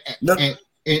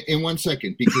 In 1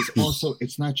 second, because also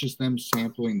it's not just them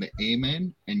sampling the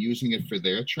Amen and using it for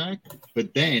their track,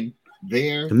 but then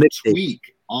their tweak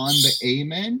on the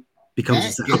Amen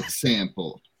becomes that gets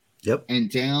sampled. Yep.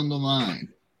 And down the line.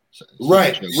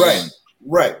 Right.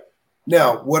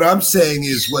 Now, what I'm saying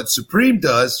is what Supreme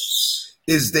does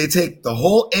is they take the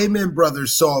whole Amen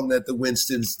Brothers song that the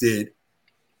Winstons did,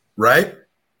 right?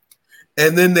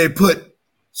 And then they put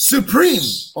Supreme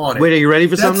on it. Wait, are you ready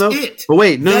for something though? It. But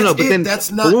wait, no. But then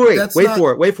that's not.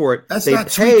 Wait for it. That's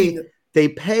they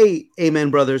pay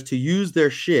Amen Brothers to use their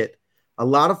shit a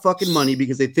lot of fucking money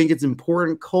because they think it's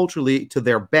important culturally to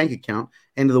their bank account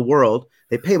and to the world.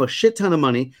 They pay them a shit ton of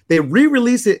money. They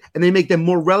re-release it and they make them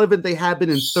more relevant than they have been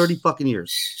in 30 fucking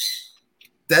years.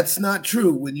 That's not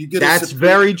true. When you get that's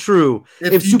very true.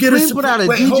 If you Supreme put out a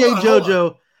DJ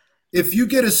JoJo, if you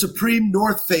get a Supreme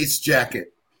North Face jacket,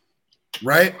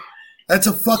 right? That's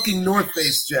a fucking North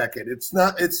Face jacket. It's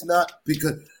not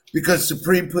because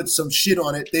Supreme put some shit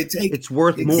on it. They take it's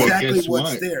worth more. Exactly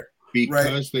what's there.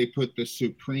 Because they put the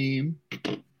Supreme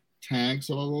tags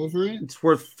all over it. It's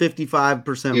worth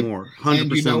 55% more. 100%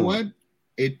 and you know more. what?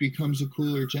 It becomes a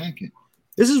cooler jacket.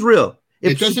 This is real.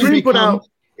 If Supreme put out,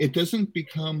 it doesn't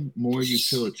become more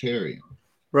utilitarian,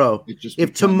 bro. It just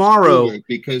if tomorrow,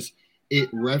 because it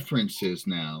references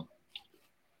now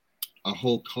a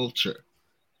whole culture.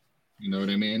 You know what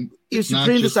I mean? If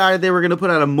Supreme decided they were going to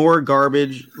put out a more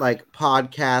garbage like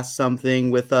podcast something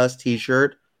with us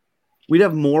T-shirt, we'd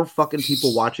have more fucking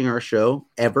people watching our show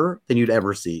ever than you'd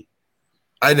ever see.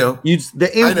 I know.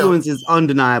 The influence is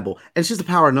undeniable. And it's just the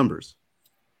power of numbers.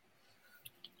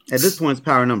 At this point, it's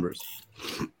power of numbers.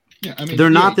 Yeah, I mean, they're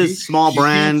not this small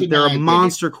brand. They're a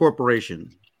monster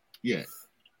corporation. Yeah.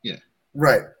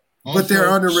 Right. Also, but they're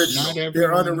unoriginal.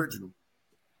 They're unoriginal.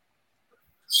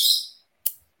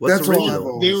 That's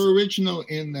original. They're original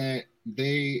in that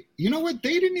they, you know what?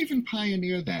 They didn't even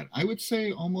pioneer that. I would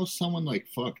say almost someone like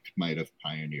Fucked might have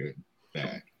pioneered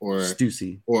that. Or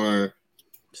Stussy. Or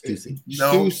Stussy.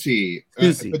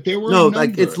 Stussy. But there were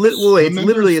like it's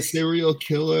literally a serial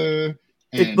killer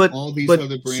and all these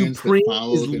other brands. Supreme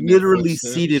is literally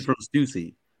seeded from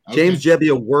Stussy. James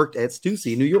Jebbia worked at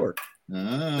Stussy, New York.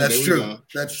 That's true.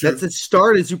 That's true. That's it.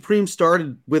 Started. Supreme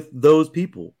started with those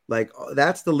people. Like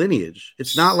that's the lineage.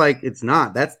 It's not like it's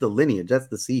not. That's the lineage. That's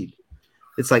the seed.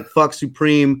 It's like fuck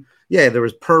Supreme. Yeah, there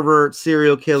was pervert,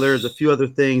 serial killers, a few other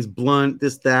things, Blunt,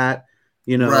 this, that.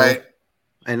 You know, right?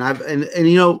 And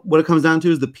you know what it comes down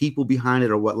to is the people behind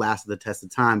it are what lasted the test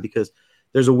of time. Because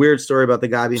there's a weird story about the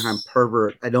guy behind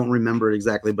Pervert. I don't remember it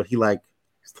exactly, but he like,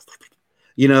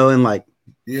 you know, and like.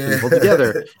 Yeah,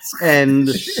 together, and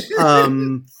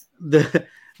the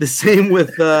same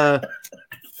with the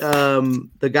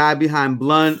guy behind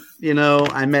Blunt. You know,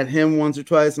 I met him once or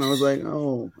twice, and I was like,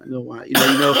 oh, I know why. You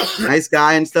know, nice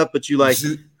guy and stuff, but you like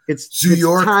it's Zoo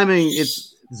York timing.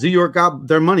 It's Zoo York got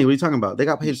their money. What are you talking about? They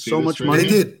got paid so much money. They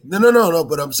did. No.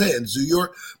 But I'm saying Zoo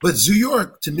York. But Zoo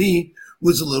York to me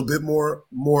was a little bit more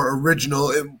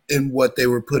original in what they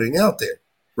were putting out there,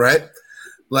 right?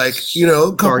 Like, you know,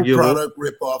 a couple product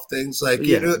rip-off things. Like,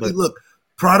 you know, look,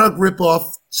 product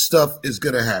rip-off stuff is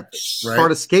going to happen, right?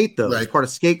 Part of skate, though. Like, it's part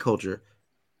of skate culture.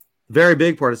 Very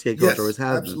big part of skate culture. Always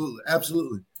has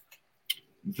absolutely.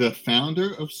 The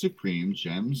founder of Supreme,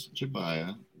 James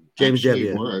Jebbia,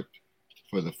 worked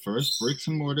for the first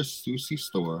bricks-and-mortar Stussy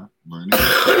store, learning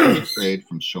the trade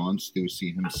from Sean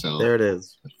Stussy himself. There it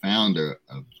is. The founder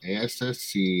of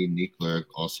ASSC, Nick Lerk,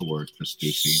 also worked for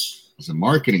Stussy. Was a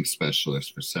marketing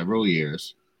specialist for several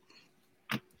years.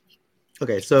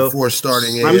 Okay, so before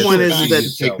starting, my point is that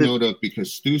take note of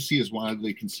because Stussy is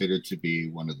widely considered to be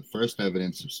one of the first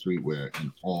evidence of streetwear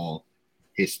in all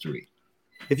history.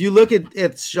 If you look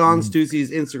at Sean Stussy's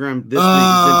Instagram this week,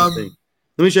 it's interesting.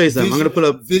 Let me show you something. I'm going to put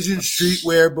up Vision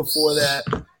Streetwear before that,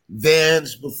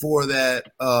 Vans before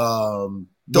that, Dogtown.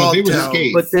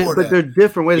 But they're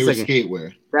different. Wait a second.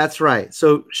 Skatewear. That's right.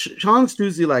 So Sean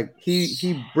Stussy, like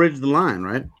he bridged the line,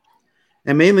 right?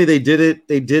 And mainly they did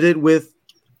it with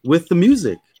the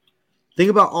music. Think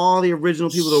about all the original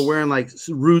people that were wearing like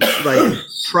roots, like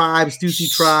Tribe, Stussy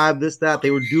Tribe, this, that.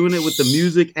 They were doing it with the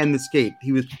music and the skate.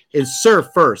 It's surf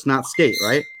first, not skate,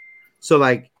 right? So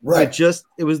like, Sean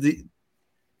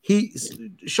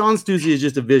Stussy is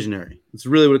just a visionary. It's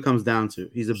really what it comes down to.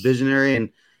 He's a visionary, and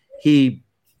he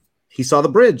saw the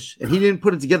bridge, and he didn't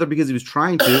put it together because he was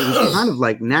trying to. It was kind of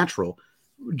like natural.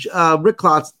 Rick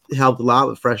Klotz helped a lot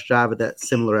with Fresh Jive at that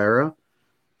similar era.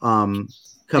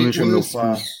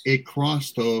 It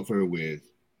crossed over with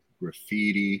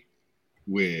graffiti,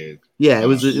 with it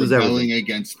was rebelling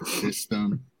against the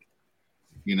system,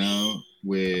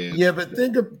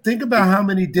 but think about how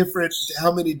many different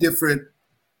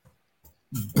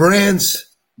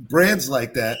brands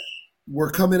like that were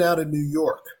coming out of New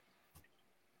York,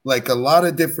 like a lot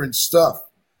of different stuff.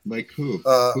 Like who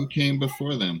came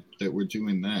before them that were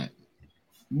doing that?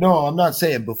 No, I'm not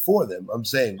saying before them. I'm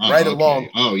saying along.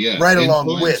 Oh yeah, right along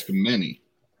with many.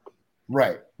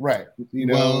 Right.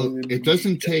 It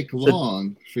doesn't take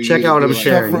long for check you out to what I'm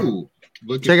sharing.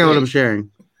 Check out what I'm sharing.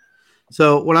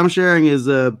 So what I'm sharing is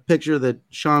a picture that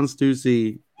Sean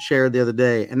Stussy shared the other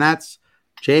day, and that's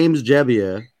James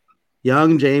Jebbia,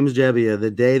 young James Jebbia,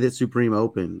 the day that Supreme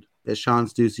opened, that Sean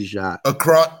Stussy shot.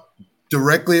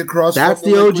 Directly across. That's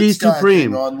the OG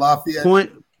Supreme. On Lafayette.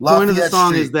 Point of the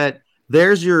song Street. is that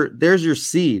there's your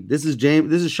seed. This is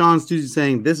Sean Stussy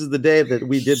saying this is the day that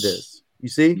we did this. You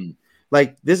see?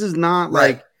 Like this is not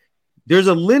like there's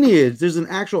a lineage, there's an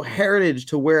actual heritage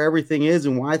to where everything is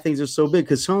and why things are so big.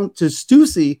 Because to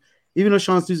Stussy, even though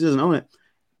Sean Stussy doesn't own it,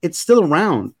 it's still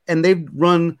around. And they've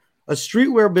run a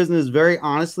streetwear business very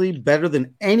honestly better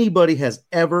than anybody has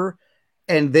ever.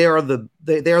 And they are the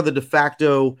de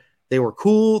facto. They were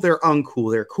cool, they're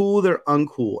uncool. They're cool, they're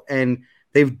uncool. And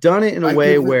they've done it in a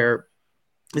way where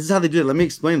this is how they did it. Let me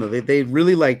explain though. They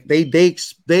really like they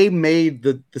made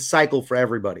the cycle for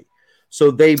everybody. So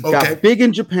they got big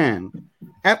in Japan.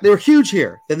 They were huge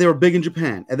here. Then they were big in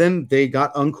Japan. And then they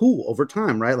got uncool over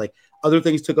time, right? Like other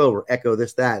things took over, Echo,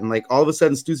 this, that. And like all of a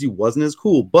sudden Stussy wasn't as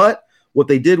cool. But what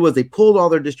they did was they pulled all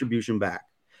their distribution back.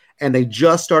 And they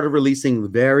just started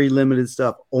releasing very limited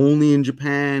stuff only in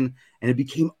Japan. And it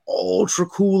became ultra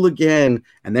cool again.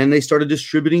 And then they started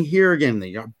distributing here again.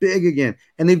 They got big again.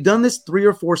 And they've done this 3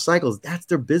 or 4 cycles. That's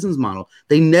their business model.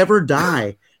 They never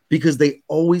die because they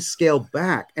always scale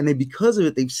back. And because of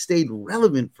it, they've stayed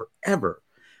relevant forever.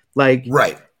 Like,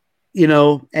 and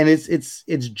it's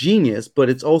genius, but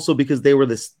it's also because they were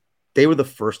the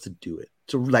first to do it.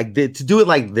 To do it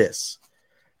like this.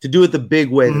 To do it the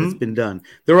big way that it's been done.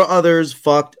 There are others,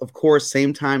 Fucked, of course,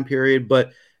 same time period,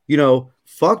 but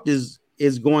Fucked is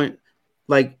going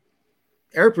like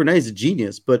Eric Benet is a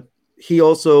genius, but he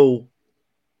also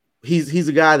he's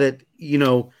a guy that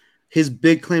his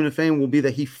big claim to fame will be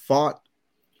that he fought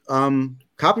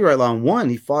copyright law and won.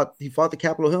 He fought the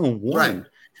Capitol Hill and won.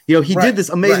 He did this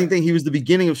amazing thing. He was the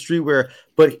beginning of streetwear,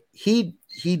 but he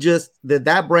just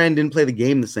that brand didn't play the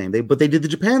game the same. But they did the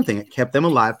Japan thing. It kept them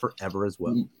alive forever as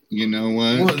well. You know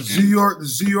what? Well, Zoo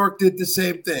York did the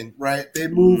same thing, right? They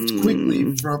moved quickly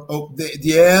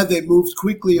they moved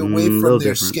quickly away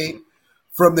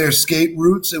from their skate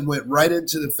roots and went right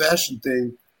into the fashion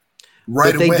thing.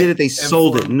 Right away. They did it. They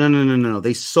sold it. No.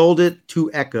 They sold it to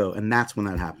Echo, and that's when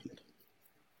that happened.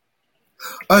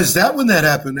 Oh, is that when that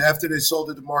happened? After they sold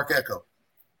it to Mark Echo?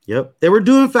 Yep. They were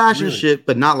doing fashion shit,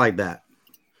 but not like that.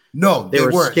 No, they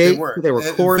weren't. Skate, they were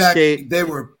core skate. They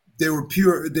were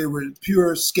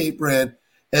pure skate brand,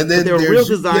 and then they were real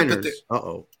designers.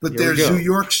 But their Zoo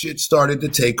York shit started to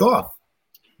take off,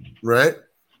 right?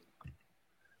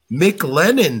 Mick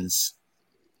Lennon's.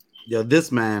 Yeah,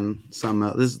 this man.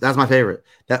 That's my favorite.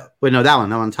 That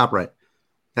one top right.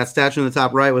 That statue in the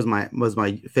top right was my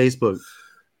Facebook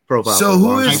profile. So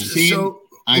who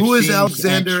is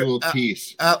Alexander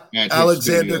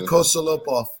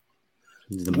Kosolopov?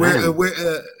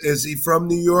 Where is he from?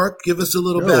 New York? Give us a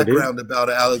little background about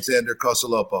Alexander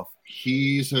Kosolopov.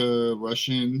 He's a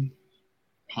Russian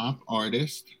pop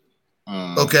artist.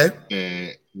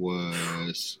 That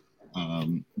was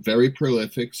very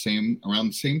prolific. Around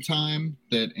the same time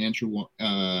that Andy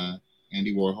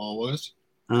Warhol was.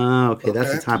 Okay,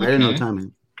 that's the time. I didn't know the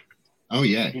timing. Oh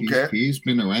yeah, he's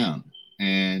been around,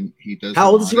 and he does.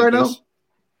 How old is he right now?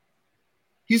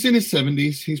 He's in his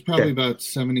 70s. He's probably about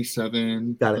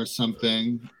 77 or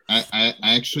something. I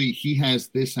actually, he has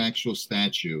this actual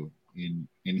statue in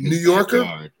his New Yorker.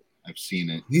 backyard. I've seen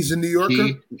it. He's a New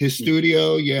Yorker. His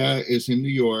studio, is in New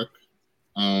York.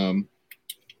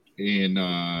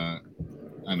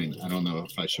 I mean, I don't know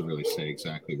if I should really say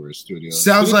exactly where his studio is.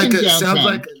 Sounds like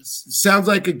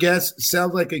a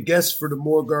guest for the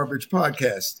More Garbage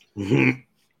podcast.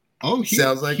 Oh,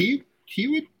 sounds like he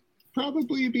would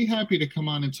probably be happy to come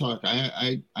on and talk.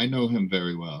 I know him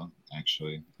very well,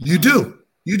 actually. You do.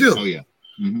 Oh yeah.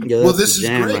 Mm-hmm. Well, this is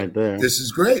great. Right there. This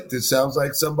is great. This sounds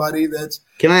like somebody that's.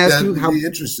 Can I ask you how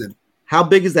interested? How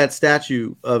big is that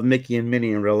statue of Mickey and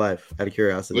Minnie in real life? Out of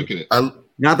curiosity. Look at it.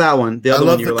 Not that one. The other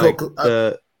one. You're like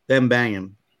them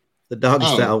banging, the dog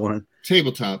style one.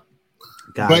 Tabletop.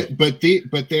 Got but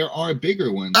there are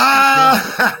bigger ones.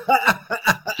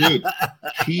 Dude,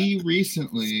 he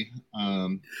recently,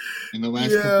 in the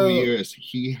last couple of years,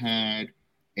 he had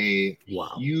a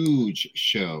huge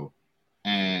show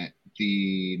at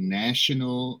the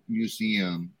National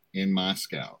Museum in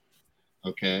Moscow.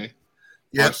 Okay.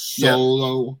 A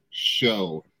solo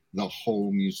show, the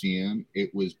whole museum.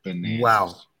 It was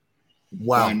bananas.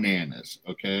 Wow. Bananas.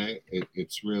 Okay.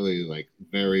 It's really like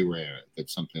very rare that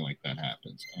something like that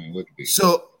happens. I mean, look at these.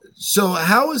 So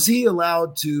how is he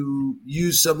allowed to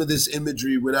use some of this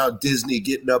imagery without Disney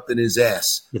getting up in his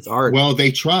ass? It's art. Well,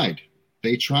 they tried,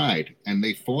 and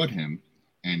they fought him,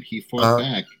 and he fought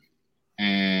back,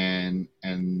 and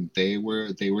they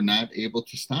were not able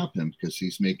to stop him because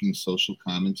he's making social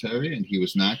commentary, and he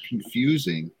was not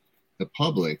confusing the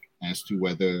public as to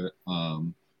whether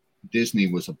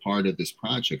Disney was a part of this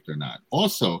project or not.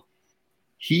 Also,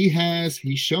 he's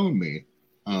shown me.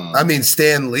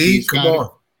 Stan Lee. Come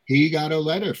on. He got a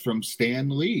letter from Stan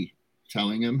Lee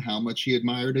telling him how much he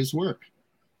admired his work.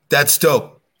 That's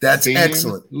dope. That's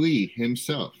excellent. Lee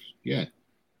himself. Yeah.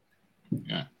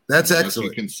 That's excellent.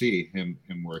 You can see him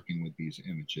working with these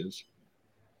images.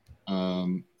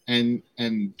 And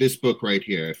this book right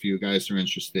here, if you guys are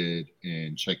interested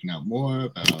in checking out more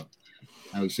about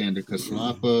Alexander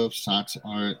Kosylapov, Socks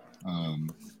Art,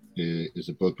 is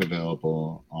a book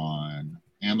available on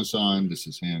Amazon. This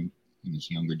is him in his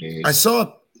younger days. I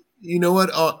saw,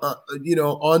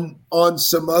 on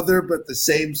some other but the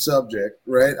same subject,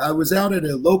 right? I was out at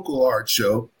a local art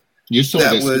show. You saw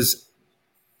that this, was,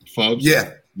 Phobes?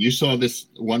 Yeah. You saw this,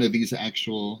 one of these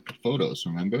actual photos,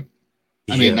 remember?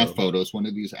 I mean, not photos, one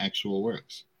of these actual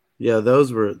works. Yeah,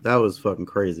 that was fucking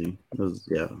crazy.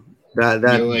 That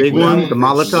big one, the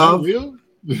Molotov. Is that real?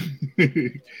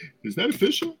 Is that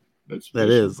official? That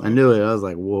is. I knew it. I was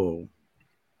like, whoa.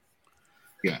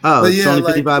 Yeah. Oh, it's only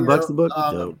 $55 a book.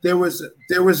 There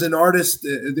was an artist.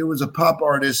 There was a pop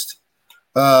artist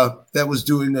that was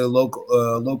doing a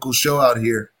local show out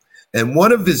here, and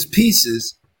one of his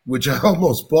pieces, which I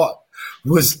almost bought,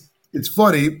 was. It's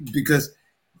funny because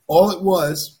all it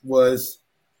was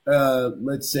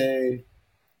let's say,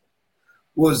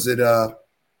 what was it?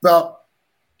 About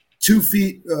 2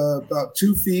 feet, by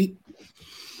 1.5 feet,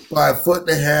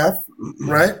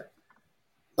 right?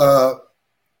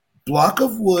 Block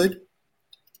of wood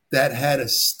that had a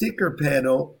sticker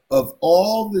panel of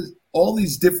all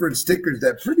these different stickers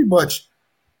that pretty much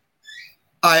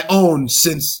I own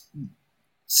since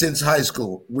high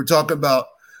school. We're talking about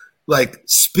like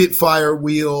Spitfire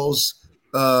wheels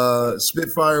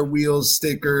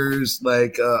stickers,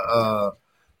 like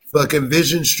fucking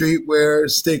Vision Streetwear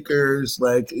stickers,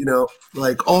 like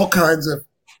all kinds of.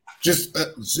 Just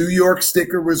Zoo York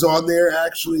sticker was on there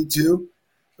actually too.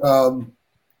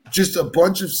 Just a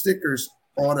bunch of stickers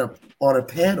on a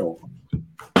panel,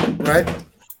 right?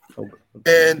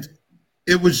 And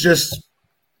it was just,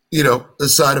 a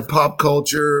side of pop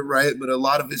culture, right? But a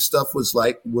lot of his stuff was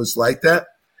like that,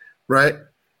 right?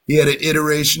 He had an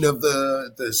iteration of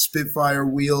the Spitfire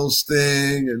wheels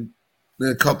thing and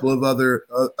a couple of other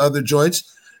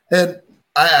joints, and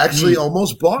I actually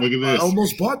almost bought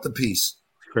the piece.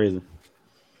 Crazy.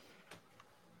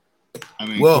 I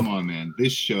mean, come on, man.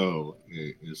 This show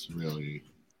is really.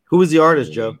 Who was the artist,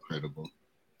 really Joe? Incredible.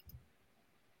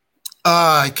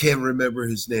 I can't remember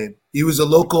his name. He was a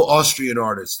local Austrian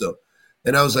artist, though.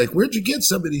 And I was like, where'd you get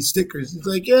some of these stickers? He's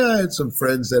like, yeah, I had some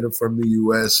friends that are from the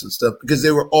U.S. and stuff, because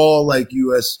they were all like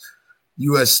U.S.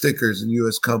 stickers and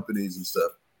U.S. companies and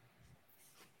stuff.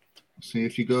 See,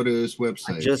 if you go to his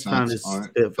website, I just found his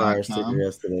Spitfire sticker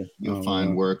yesterday. You'll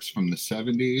find works from the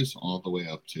 70s all the way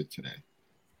up to today.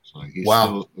 So he's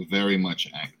still very much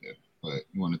active. But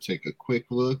you want to take a quick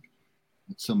look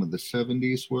at some of the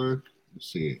 70s work.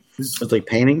 Let's see. It's like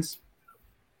paintings?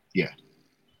 Yeah.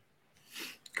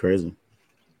 Crazy.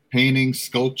 Painting,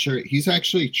 sculpture. He's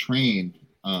actually trained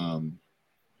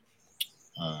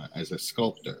as a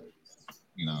sculptor.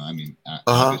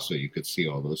 Obviously you could see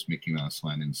all those Mickey Mouse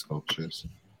Lennon sculptures.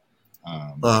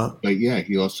 But yeah,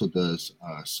 he also does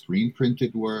screen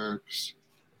printed works.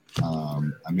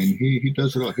 I mean, he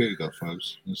does it all. Here you go,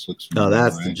 folks. This looks. Oh,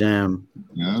 that's right? the jam.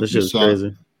 Yeah, this shit's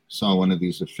crazy. Saw one of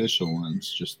these official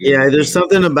ones just. There's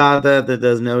something about that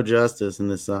does no justice in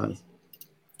this size.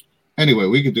 Anyway,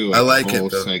 we could do a whole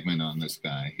segment on this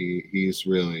guy. He's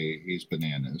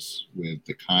bananas with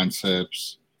the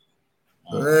concepts.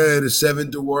 The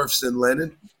Seven Dwarfs and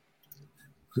Lenin.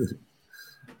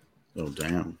 Oh,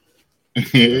 damn.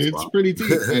 It's pretty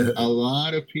deep. And a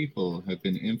lot of people have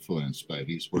been influenced by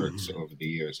these works over the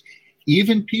years.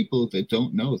 Even people that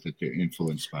don't know that they're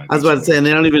influenced by these I was about to say, and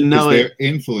they don't even know it. They're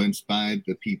influenced by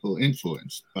the people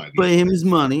influenced by these him his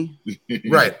money.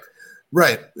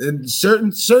 Right. And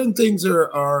certain things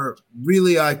are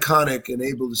really iconic and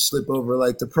able to slip over,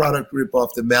 like the product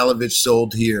ripoff that Malevich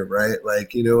sold here, right?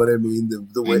 Like, you know what I mean?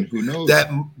 The way who knows?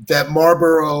 that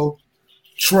Marlboro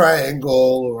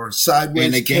triangle or sideways.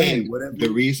 And again, whatever. The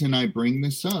reason I bring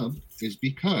this up is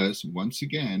because, once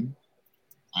again,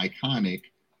 iconic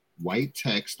white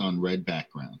text on red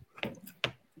background.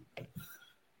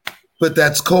 But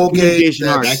that's Colgate.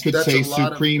 That could say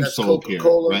Supreme sold here,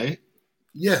 right?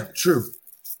 Yeah, true.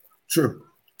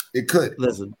 It could.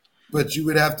 Listen. But you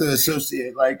would have to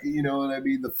associate, like, you know what I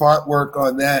mean? The font work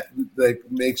on that, like,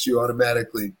 makes you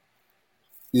automatically,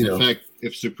 you know. In fact,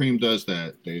 if Supreme does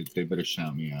that, they better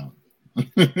shout me out.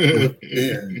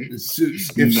 If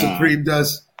Supreme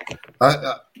does,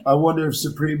 I wonder if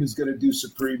Supreme is going to do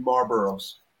Supreme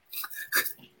Marlboros.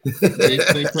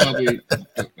 they probably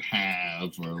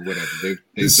have, or whatever.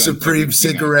 They've Supreme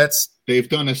cigarettes. They've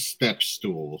done a step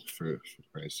stool for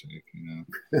Christ's sake, you know.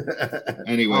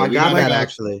 Anyway, I got that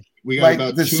actually. We got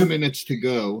about 2 minutes to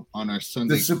go on our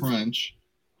Sunday crunch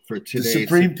for today,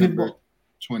 September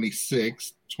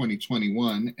 26,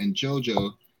 2021, and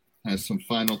JoJo has some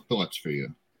final thoughts for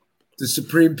you. The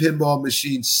Supreme pinball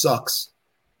machine sucks.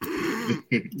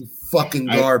 Fucking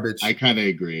garbage. I kind of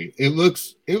agree. It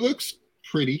looks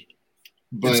pretty,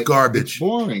 but it's garbage. It's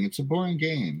boring. It's a boring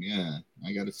game. Yeah,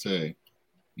 I gotta say.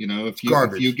 You know, if you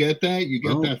get that, you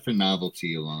get that for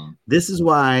novelty alone. This is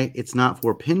why it's not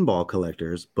for pinball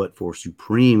collectors, but for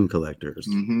Supreme collectors.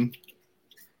 Mm-hmm.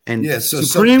 And so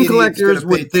Supreme collectors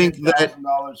would think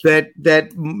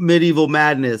that Medieval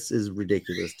Madness is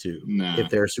ridiculous too. If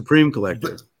they're Supreme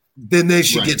collectors, then they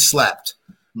should get slapped.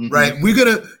 Mm-hmm. Right? We're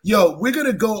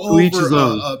gonna go over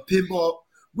a pinball.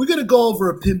 We're gonna go over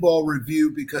a pinball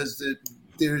review because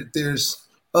there's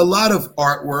a lot of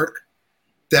artwork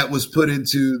that was put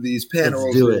into these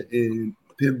panels in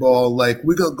pinball. Like,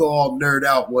 we're gonna go all nerd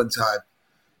out one time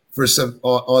for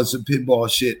on some pinball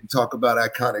shit and talk about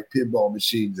iconic pinball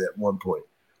machines at one point,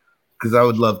 because I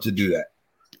would love to do that.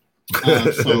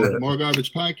 So More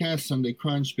Garbage Podcast, Sunday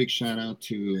Crunch. Big shout out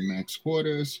to Max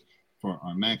Quarters for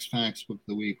our Max Facts Book of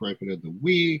the Week, Record of the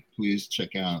Week. Please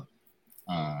check out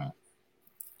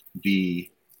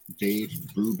the Dave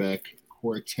Brubeck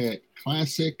Quartet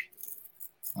Classic.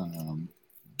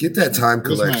 Get that Time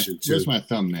collection too. Here's my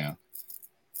thumbnail.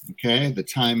 Okay, the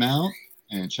Time Out,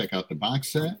 and check out the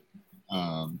box set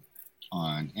on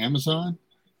Amazon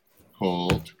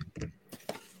called,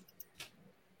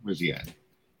 where's he at?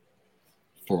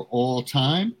 For All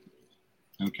Time.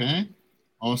 Okay.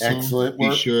 Also,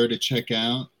 be sure to check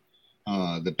out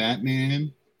the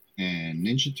Batman and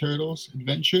Ninja Turtles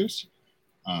adventures.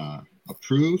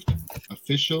 Approved,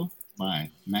 official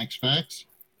by Max Facts.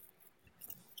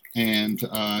 And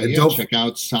check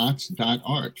out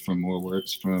sots.art for more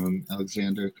works from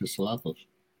Alexander Kosolapov.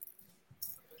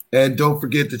 And don't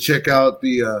forget to check out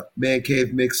the Man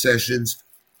Cave Mix sessions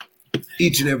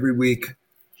each and every week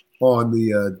on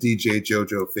the DJ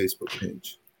JoJo Facebook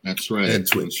page. That's right. And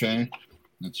Twitch. Okay?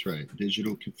 That's right.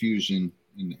 Digital confusion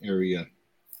in the area.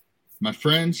 My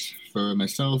friends, for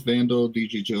myself, Vandal,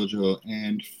 DJ JoJo,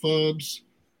 and Fubs.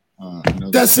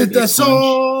 That's it. That's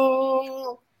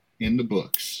all. In the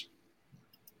books.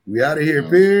 We out of here,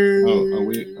 peace.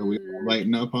 Are we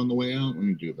lighting up on the way out? Let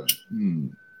me do that.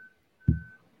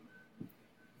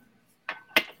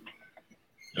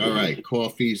 All right,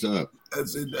 coffee's up.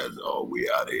 That's it. That's all. We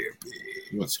out of here,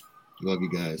 peace. Love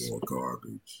you guys.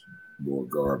 More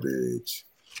garbage.